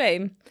little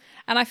shame.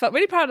 And I felt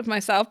really proud of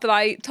myself that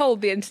I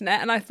told the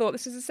internet and I thought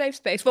this is a safe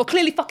space. Well,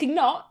 clearly fucking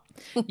not.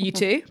 You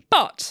two.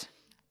 But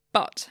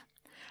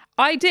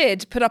I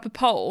did put up a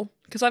poll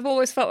because I've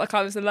always felt like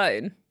I was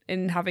alone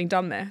in having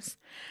done this.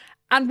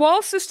 And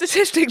whilst the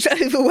statistics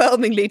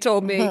overwhelmingly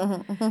told me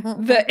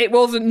that it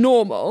wasn't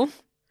normal,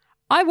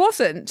 I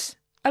wasn't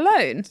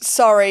alone.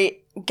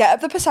 Sorry, get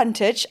up the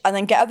percentage and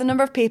then get up the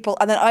number of people,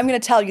 and then I'm going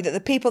to tell you that the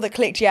people that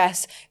clicked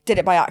yes did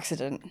it by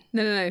accident.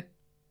 No.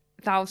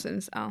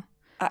 Thousands, Al.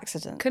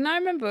 Accident. Can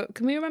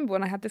we remember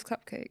when I had this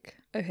cupcake?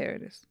 Oh, here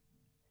it is.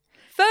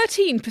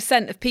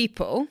 13% of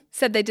people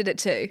said they did it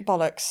too.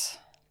 Bollocks.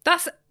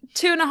 That's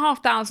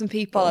 2,500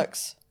 people.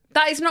 Bollocks.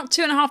 That is not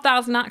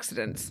 2,500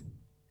 accidents.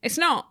 It's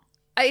not.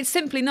 It's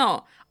simply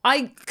not.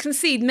 I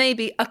concede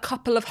maybe a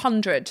couple of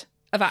hundred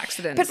of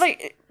accidents.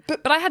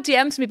 But I had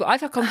DMs from people.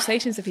 I've had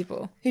conversations with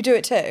people. Who do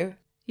it too?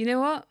 You know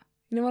what?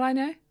 You know what I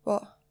know?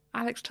 What?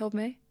 Alex told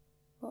me.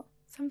 What?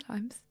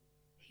 Sometimes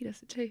he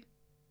does it too.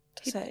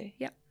 Say?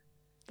 Yep.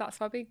 That's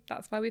why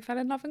we fell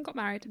in love and got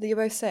married. That you're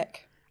both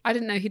sick. I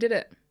didn't know he did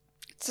it.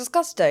 It's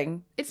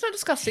disgusting. It's not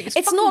disgusting.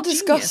 It's not genius.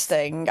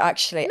 disgusting,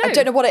 actually. No. I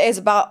don't know what it is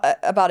about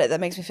it that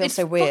makes me feel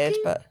so weird,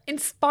 but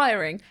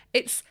inspiring.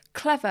 It's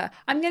clever.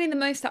 I'm getting the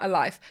most out of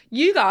life.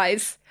 You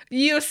guys,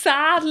 you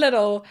sad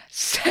little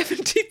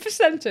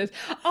 70%ers.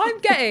 I'm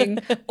getting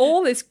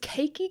all this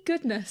cakey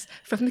goodness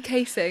from the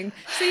casing.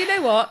 So you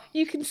know what?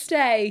 You can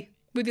stay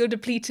with your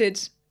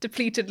depleted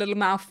little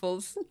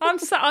mouthfuls. I'm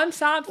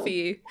sad for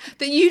you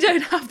that you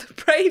don't have the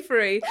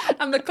bravery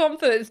and the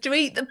confidence to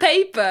eat the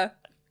paper.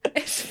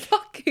 It's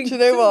fucking do you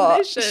know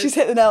delicious. what? She's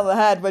hit the nail on the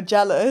head. We're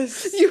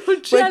jealous. You're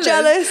jealous. We're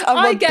jealous and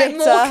I we're get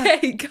bitter. more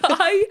cake.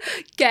 I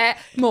get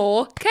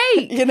more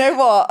cake. You know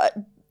what?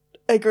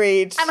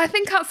 Agreed. And I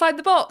think outside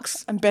the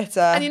box. I'm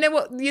bitter. And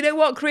you know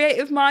what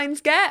creative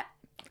minds get?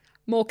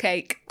 More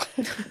cake.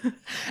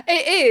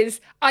 It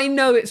is. I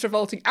know it's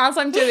revolting. As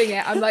I'm doing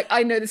it, I'm like,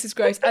 I know this is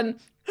gross. And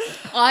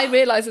I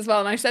realise as well,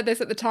 and I said this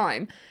at the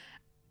time,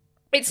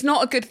 it's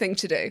not a good thing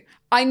to do.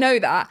 I know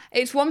that.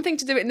 It's one thing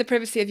to do it in the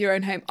privacy of your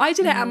own home. I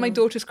did it at my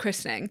daughter's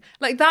christening.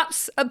 Like,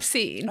 that's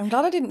obscene. I'm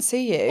glad I didn't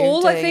see you.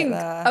 All I doing think it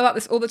there. about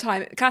this all the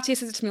time, Katia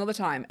says it to me all the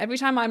time. Every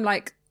time I'm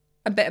like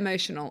a bit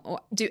emotional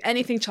or do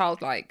anything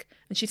childlike,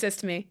 and she says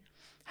to me,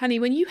 honey,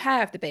 when you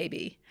have the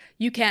baby,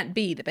 you can't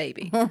be the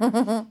baby.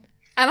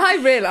 And I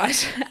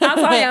realise, as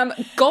I am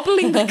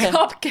gobbling the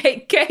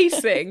cupcake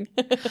casing,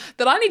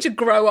 that I need to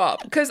grow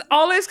up because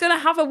Arlo's going to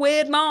have a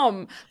weird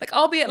mum. Like,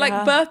 I'll be at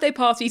like birthday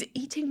parties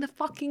eating the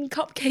fucking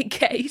cupcake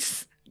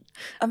case.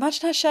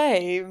 Imagine her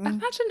shame.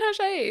 Imagine her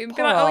shame. Be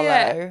Poor like, oh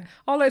yeah, Arlo.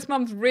 Arlo's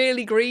mum's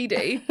really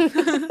greedy.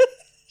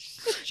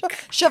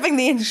 Shoving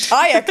the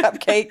entire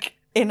cupcake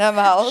in her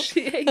mouth.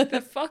 She ate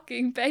the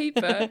fucking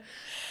paper.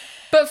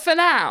 But for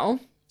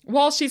now,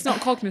 while she's not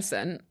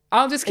cognizant,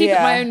 I'll just keep it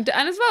my own.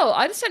 And as well,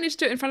 I just don't need to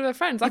do it in front of her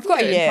friends. I can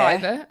do it in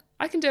private.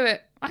 I can do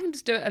it. I can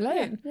just do it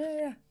alone.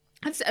 Yeah.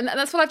 And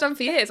that's what I've done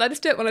for years. I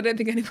just do it when I don't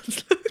think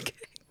anyone's looking.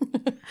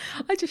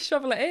 I just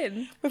shovel it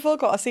in. We've all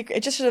got a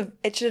secret.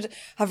 It should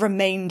have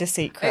remained a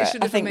secret. It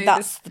should have I think remained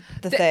that's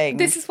the thing.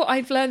 This is what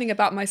I'm learning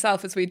about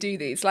myself as we do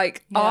these.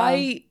 Like,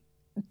 I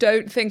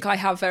don't think I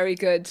have very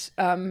good.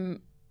 I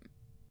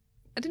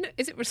don't know.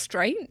 Is it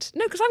restraint?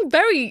 No, because I'm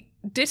very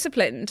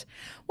disciplined.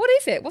 What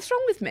is it? What's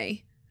wrong with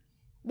me?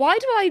 Why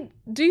do I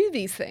do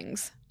these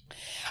things?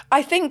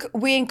 I think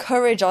we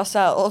encourage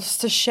ourselves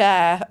to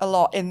share a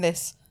lot in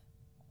this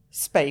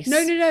space.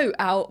 No,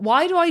 Al.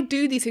 Why do I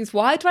do these things?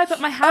 Why do I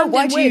put my hand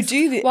why in do you whisk?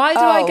 do this? Why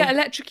do I get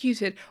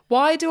electrocuted?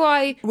 Why do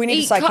I We need a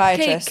eat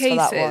psychiatrist cupcake for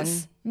that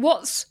cases? one.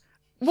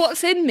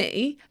 What's in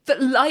me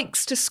that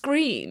likes to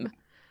scream?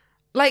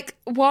 Like,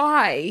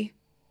 why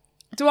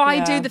do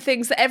I do the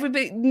things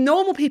that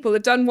normal people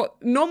have done?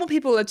 What normal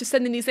people are just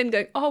sending these in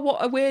going, oh,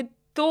 what a weird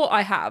thought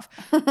I have.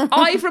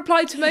 I've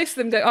replied to most of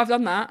them going, I've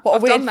done that. What a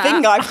weird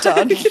thing I've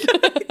done.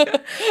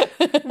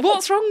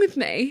 What's wrong with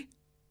me?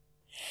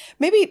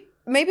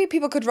 Maybe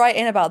people could write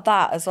in about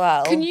that as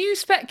well. Can you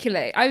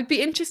speculate? I would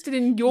be interested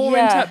in your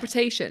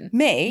interpretation.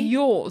 Me?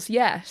 Yours,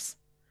 yes.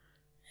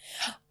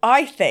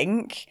 I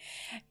think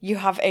you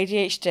have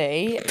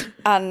ADHD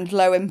and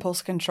low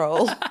impulse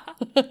control.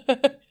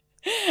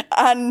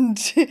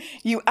 And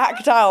you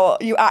act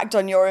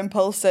on your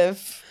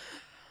impulsive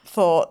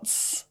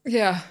thoughts.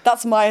 Yeah.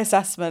 That's my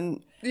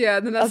assessment. Yeah,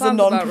 then that as sounds a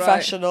about right.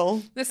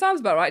 non-professional. That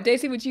sounds about right.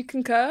 Daisy, would you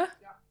concur?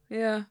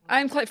 Yeah.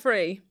 I'm quite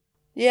free.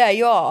 Yeah,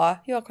 you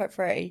are. You are quite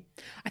free.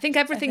 I think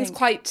everything's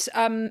quite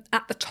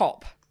at the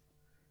top.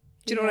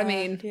 Do you know what I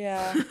mean?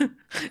 Yeah.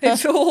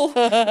 It's all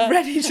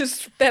ready to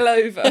spill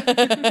over.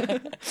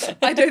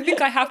 I don't think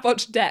I have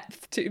much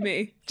depth to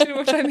me. Do you know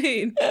what I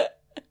mean?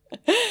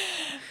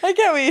 I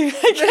get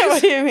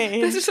what you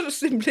mean. There's a sort of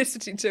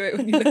simplicity to it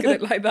when you look at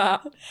it like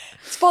that.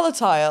 It's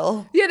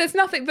volatile. Yeah, there's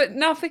nothing.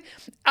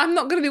 I'm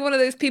not going to be one of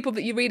those people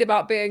that you read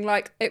about being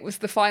like, it was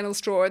the final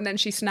straw and then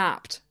she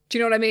snapped. Do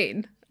you know what I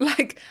mean?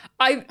 Like,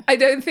 I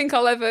don't think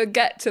I'll ever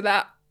get to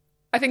that.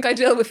 I think I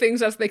deal with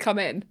things as they come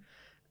in.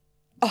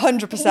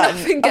 100%.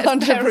 Nothing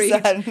gets buried.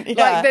 100%.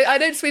 Yeah. Like I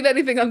don't sweep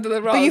anything under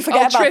the rug. But you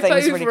forget I'll about trip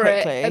things over really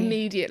quickly. it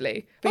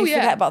immediately. But you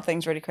forget about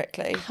things really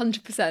quickly.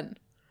 100%.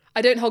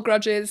 I don't hold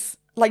grudges.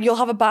 Like you'll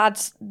have a bad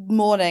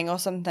morning or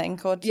something,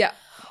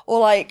 or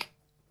like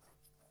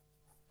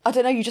I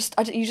don't know. You just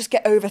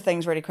get over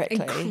things really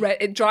quickly.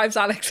 It drives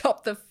Alex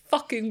up the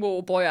fucking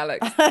wall, boy,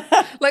 Alex.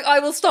 Like I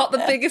will start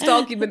the biggest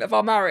argument of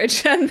our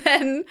marriage, and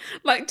then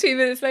like 2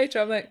 minutes later,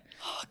 I'm like,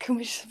 oh, can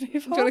we just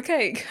move on? do you want a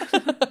cake?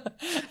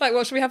 Like,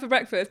 what should we have for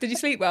breakfast? Did you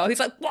sleep well? He's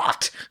like,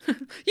 what?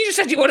 You just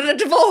said you wanted a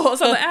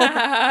divorce. I'm like,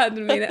 I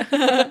didn't mean it.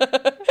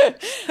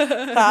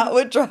 That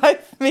would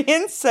drive me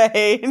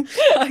insane.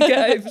 I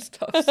get over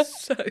stuff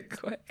so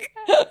quick.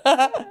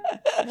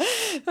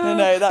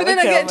 No, that But then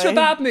I would get kill into a me.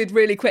 bad mood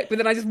really quick, but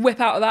then I just whip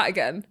out of that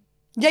again.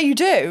 Yeah, you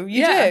do.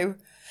 You do.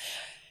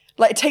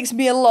 Like, it takes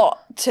me a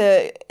lot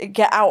to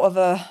get out of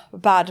a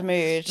bad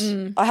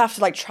mood. I have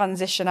to, like,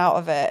 transition out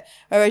of it.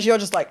 Whereas you're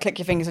just, like, click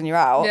your fingers and you're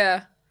out.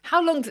 Yeah.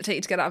 How long does it take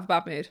you to get out of a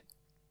bad mood?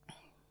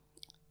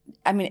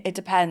 I mean, it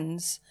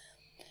depends.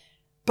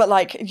 But,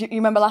 like, you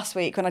remember last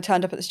week when I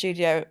turned up at the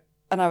studio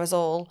and I was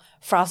all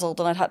frazzled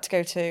and I'd had to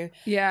go to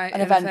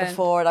an event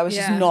before and I was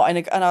just not in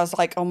a... And I was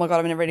like, oh, my God,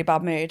 I'm in a really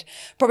bad mood.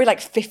 Probably,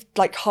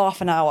 like, half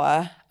an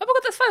hour. Oh, my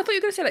God, that's fine. I thought you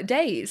were going to say, like,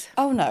 days.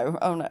 Oh,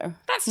 no.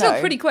 That's still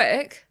pretty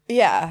quick.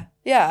 Yeah.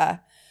 Yeah,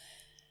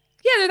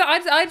 no,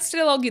 I'd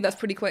still argue that's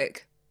pretty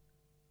quick.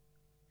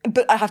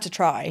 But I have to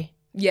try.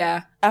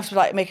 Yeah. I have to,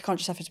 like, make a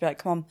conscious effort to be like,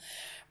 come on,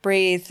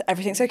 breathe,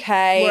 everything's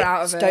okay. We're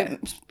out of it.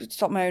 Don't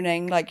stop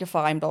moaning, like, you're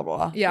fine, blah, blah,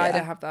 blah. Yeah, I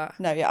don't have that.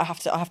 No, yeah, I have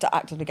to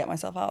actively get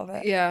myself out of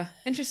it. Yeah.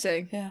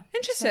 Interesting. Yeah.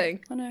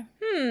 Interesting. I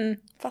know.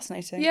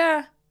 Fascinating.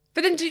 Yeah.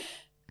 But then do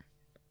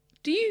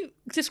you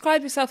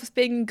describe yourself as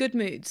being in good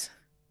moods?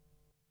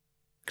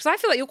 Because I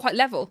feel like you're quite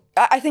level.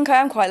 I think I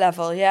am quite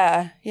level,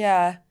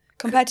 yeah.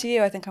 Compared to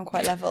you, I think I'm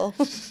quite level.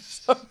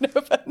 So, no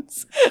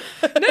offence.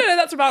 No,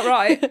 that's about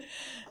right. That's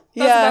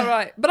about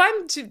right. But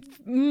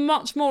I'm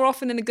much more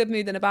often in a good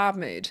mood than a bad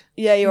mood.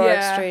 Yeah, you are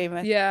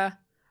extreme. Yeah.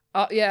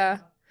 Yeah.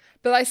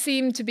 But I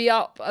seem to be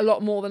up a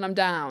lot more than I'm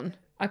down.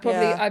 I'd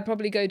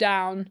probably go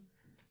down.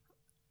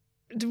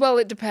 Well,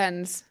 it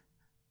depends.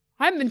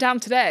 I haven't been down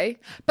today.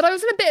 But I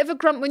was in a bit of a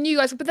grump when you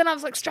guys... But then I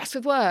was like stressed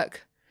with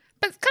work.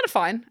 But it's kind of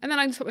fine. And then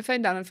I just put my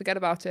phone down and forget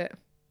about it.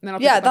 And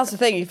then that's the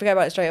thing. You forget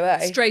about it straight away.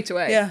 Straight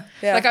away. Yeah.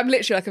 Like I'm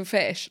literally like a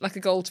fish, like a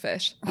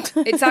goldfish.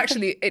 It's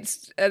actually,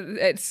 it's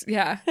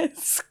yeah.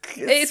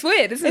 It's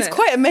weird, isn't it? It's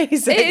quite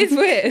amazing. It is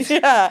weird.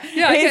 Yeah.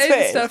 Yeah, it is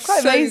weird. stuff It's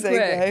quite so amazing,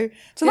 quick. though.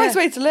 It's a nice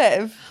way to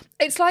live.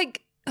 It's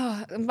like,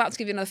 I'm about to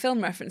give you another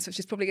film reference, which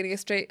is probably going to go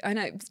straight. I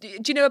know.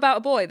 Do you know About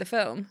a Boy, the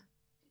film?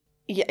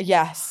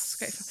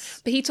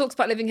 Yes. But he talks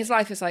about living his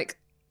life as like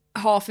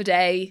half a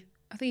day.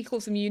 I think he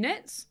calls them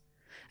units.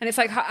 And it's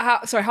like,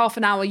 half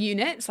an hour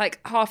units, like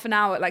half an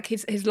hour, like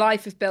his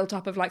life is built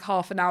up of like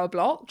half an hour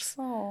blocks,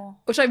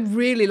 which I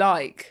really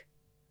like.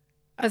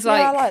 I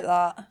like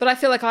that. But I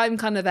feel like I'm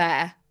kind of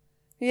there.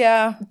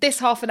 Yeah. This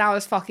half an hour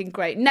is fucking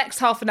great. Next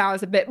half an hour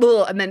is a bit,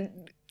 and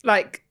then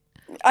like...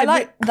 I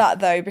like that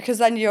though, because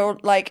then you're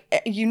like,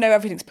 you know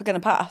everything's going to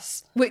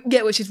pass.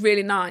 Yeah, which is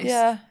really nice.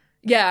 Yeah.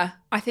 Yeah,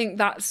 I think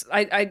that's,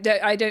 I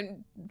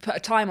don't put a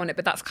time on it,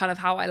 but that's kind of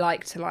how I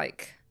like to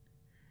like...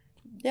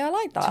 Yeah, I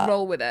like that. To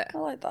roll with it. I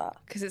like that.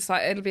 Because it's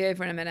like, it'll be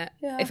over in a minute.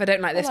 Yeah, if I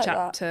don't like this like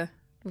chapter,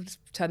 we'll just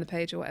turn the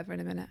page or whatever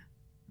in a minute.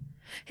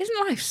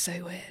 Isn't life so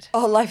weird?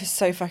 Oh, life is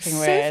so fucking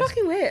weird. So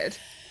fucking weird.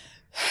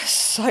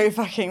 So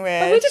fucking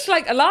weird. But we're just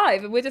like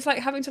alive and we're just like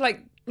having to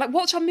like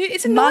watch our mood.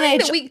 It's annoying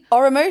manage that we...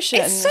 our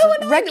emotions. It's so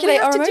annoying regulate that we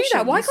have our to emotions. do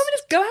that. Why can't we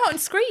just go out and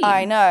scream?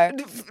 I know.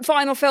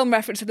 Final film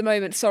reference at the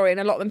moment, sorry, and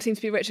a lot of them seem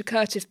to be Richard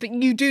Curtis, but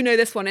you do know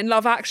this one in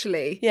Love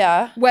Actually.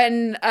 Yeah.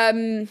 When,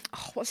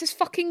 what's his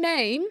fucking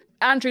name?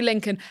 Andrew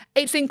Lincoln.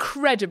 It's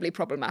incredibly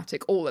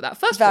problematic, all of that.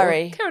 First of all,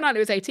 Keira Knightley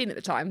was 18 at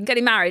the time,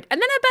 getting married,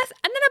 and then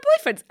her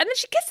boyfriend, and then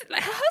she kisses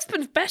like her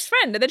husband's best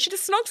friend, and then she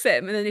just snogs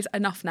him, and then he's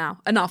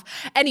enough.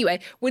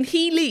 Anyway, when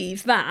he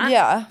leaves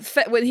that,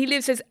 when he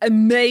leaves his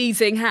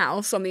amazing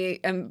house on the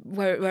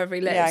wherever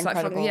he lives, yeah, like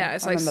incredible.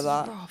 it's I like remember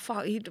that. Oh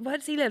fuck, where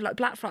does he live? Like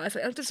Blackfriars,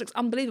 like, it just looks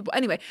unbelievable.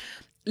 Anyway,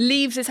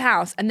 leaves his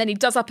house, and then he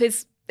does up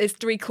his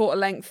 3/4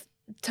 length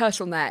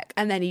turtleneck,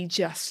 and then he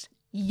just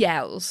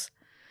yells.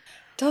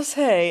 Does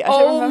he?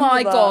 Oh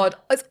my God.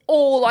 It's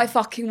all I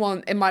fucking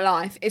want in my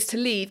life is to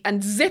leave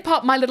and zip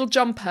up my little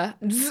jumper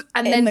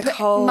and then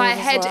put my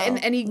head in,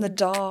 and he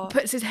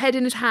puts his head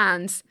in his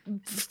hands,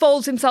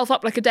 folds himself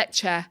up like a deck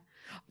chair.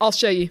 I'll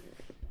show you.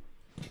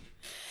 So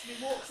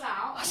he walks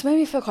out. It's made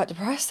me feel quite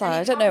depressed.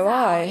 I don't know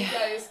why. He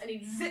goes and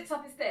he zips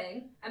up his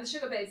thing and the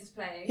Sugar Babes is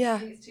playing. Yeah. I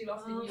think it's Too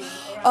Lost in You.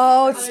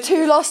 Oh, it's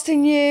Too Lost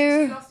in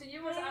You. Too Lost in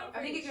You. I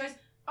think it goes...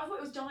 I thought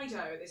it was Dido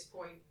at this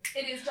point.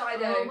 It is Dido.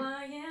 Oh,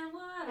 I am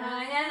what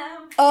I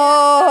am.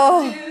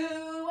 Oh.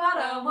 Do what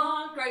I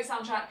want. Great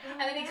soundtrack.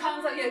 And then he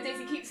comes up,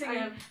 Daisy keeps singing,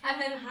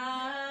 and then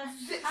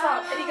zips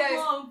up, and he goes,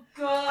 Oh,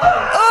 God.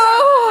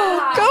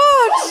 Oh,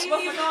 God.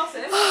 What's the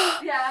glasses?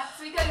 Yeah,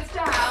 so he goes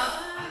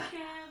down,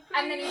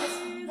 and then he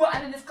just,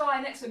 and then this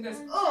guy next to him goes,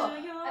 oh,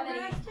 and then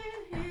he...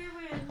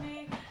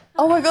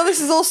 Oh my God, this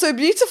is all so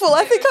beautiful.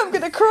 I think I'm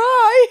going to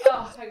cry.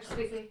 Oh, thanks,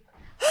 Lizzie.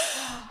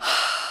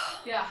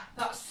 Yeah,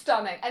 that's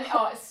stunning. And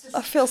it's just.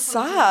 I feel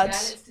sad. Again,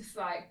 it's just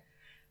like.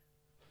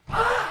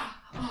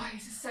 Oh,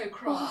 he's just so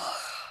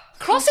cross.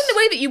 Cross in the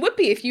way that you would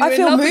be if you were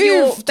in love with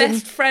your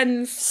best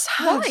friend's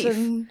wife.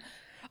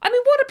 I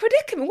mean, what a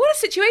predicament, what a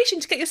situation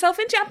to get yourself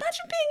into. Imagine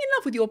being in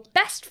love with your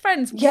best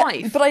friend's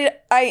wife.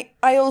 But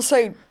I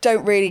also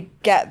don't really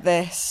get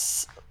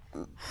this.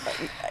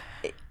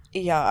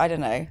 Yeah, I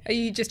don't know. Are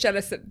you just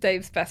jealous that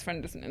Dave's best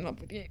friend isn't in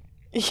love with you?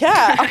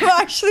 Yeah, I'm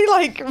actually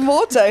like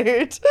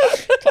mortode.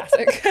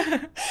 Classic.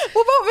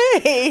 What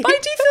about me? But I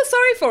do feel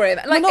sorry for him.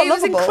 Like, not it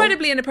was lovable.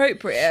 Incredibly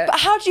inappropriate. But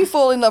how do you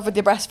fall in love with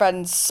your best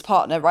friend's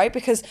partner, right?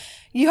 Because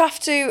you have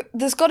to,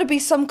 there's got to be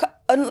some,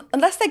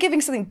 unless they're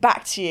giving something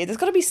back to you, there's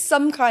got to be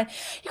some kind,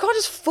 you can't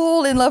just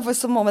fall in love with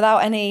someone without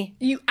any.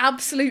 You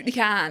absolutely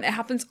can. It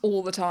happens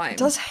all the time.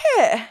 Does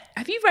it?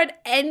 Have you read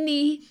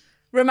any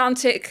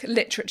romantic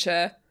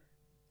literature?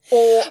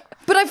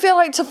 But I feel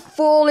like to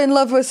fall in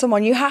love with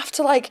someone, you have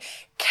to like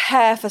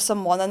care for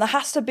someone, and there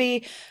has to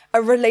be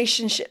a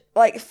relationship.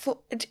 Like,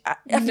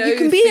 you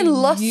can be in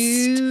lust,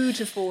 you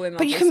to fall in love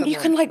but with someone. you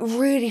can like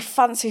really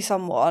fancy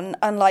someone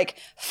and like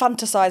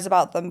fantasize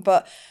about them.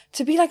 But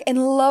to be like in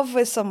love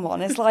with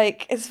someone is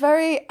like, it's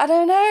very, I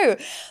don't know.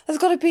 There's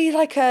got to be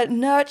like a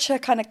nurture,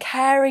 kind of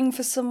caring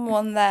for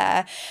someone there.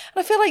 And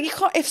I feel like you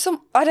can't.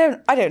 I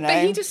don't know.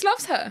 But he just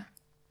loves her.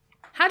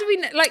 How do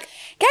we like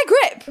get a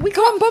grip? We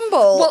can't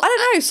Bumble. Well, I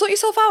don't know. Sort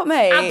yourself out,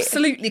 mate.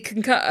 Absolutely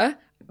concur.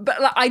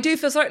 But like, I do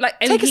feel sorry. Like,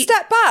 take a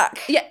step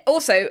back. Yeah.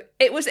 Also,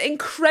 it was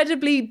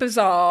incredibly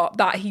bizarre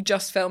that he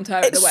just filmed her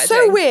at the wedding. It's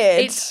so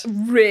weird. It's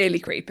really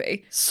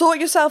creepy. Sort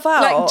yourself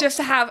out. Like, just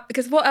to have,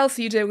 because what else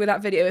are you doing with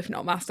that video if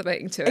not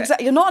masturbating to it?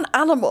 Exactly. You're not an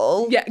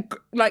animal. Yeah.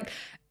 Like,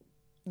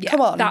 yeah,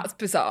 come on. That's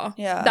bizarre.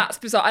 Yeah. That's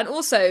bizarre. And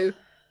also.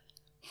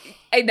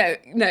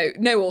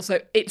 No, also,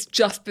 it's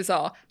just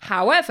bizarre.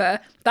 However,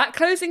 that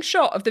closing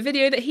shot of the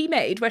video that he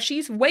made where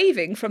she's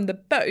waving from the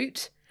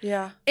boat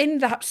in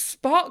that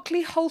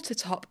sparkly halter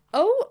top,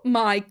 oh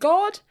my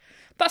God.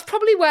 That's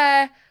probably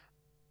where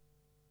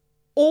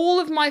all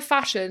of my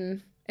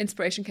fashion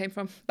inspiration came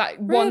from. That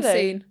one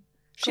scene.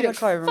 She looked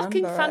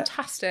fucking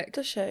fantastic.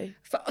 Does she?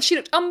 She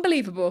looked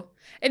unbelievable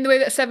in the way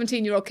that a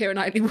 17-year-old Keira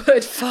Knightley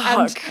would.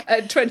 Fuck.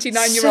 And a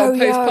 29-year-old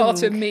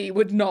postpartum me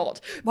would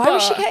not. Why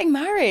was she getting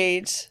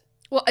married?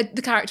 Well,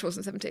 the character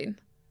wasn't 17.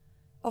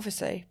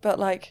 Obviously, but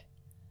like...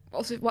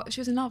 Also,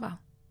 she was in Narval.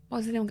 Why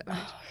does anyone get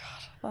married? Oh,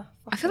 God.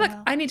 I feel like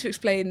I need to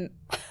explain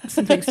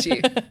some things to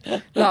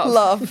you.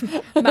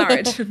 Love.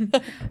 Marriage.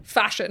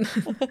 Fashion.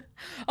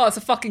 Oh, it's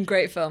a fucking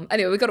great film.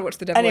 Anyway, we've got to watch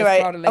The Devil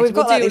Wears Prada later. We've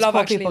got to let these Love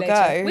poor Actually people later.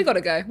 go. We got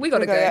to go.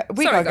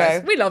 Sorry,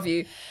 guys. We love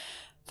you.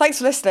 Thanks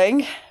for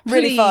listeing.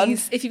 Really fun.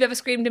 Please, if you've ever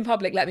screamed in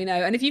public, let me know.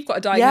 And if you've got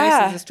a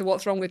diagnosis as to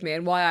what's wrong with me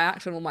and why I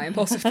act on all my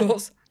impulsive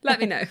thoughts, let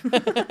me know. Do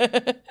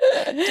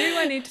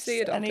I need to see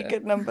a doctor? Any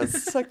good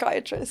numbers,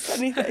 psychiatrist,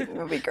 anything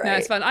would be great. No,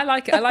 it's fun. I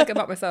like it. I like it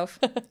about myself.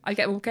 I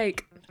get more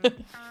cake.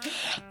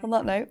 On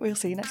that note, we'll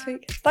see you next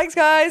week. Thanks,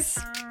 guys.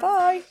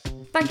 Bye.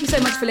 Thank you so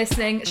much for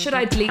listening. Should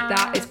I Delete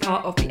That is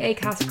part of the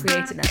Acast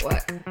Creator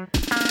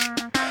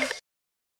Network.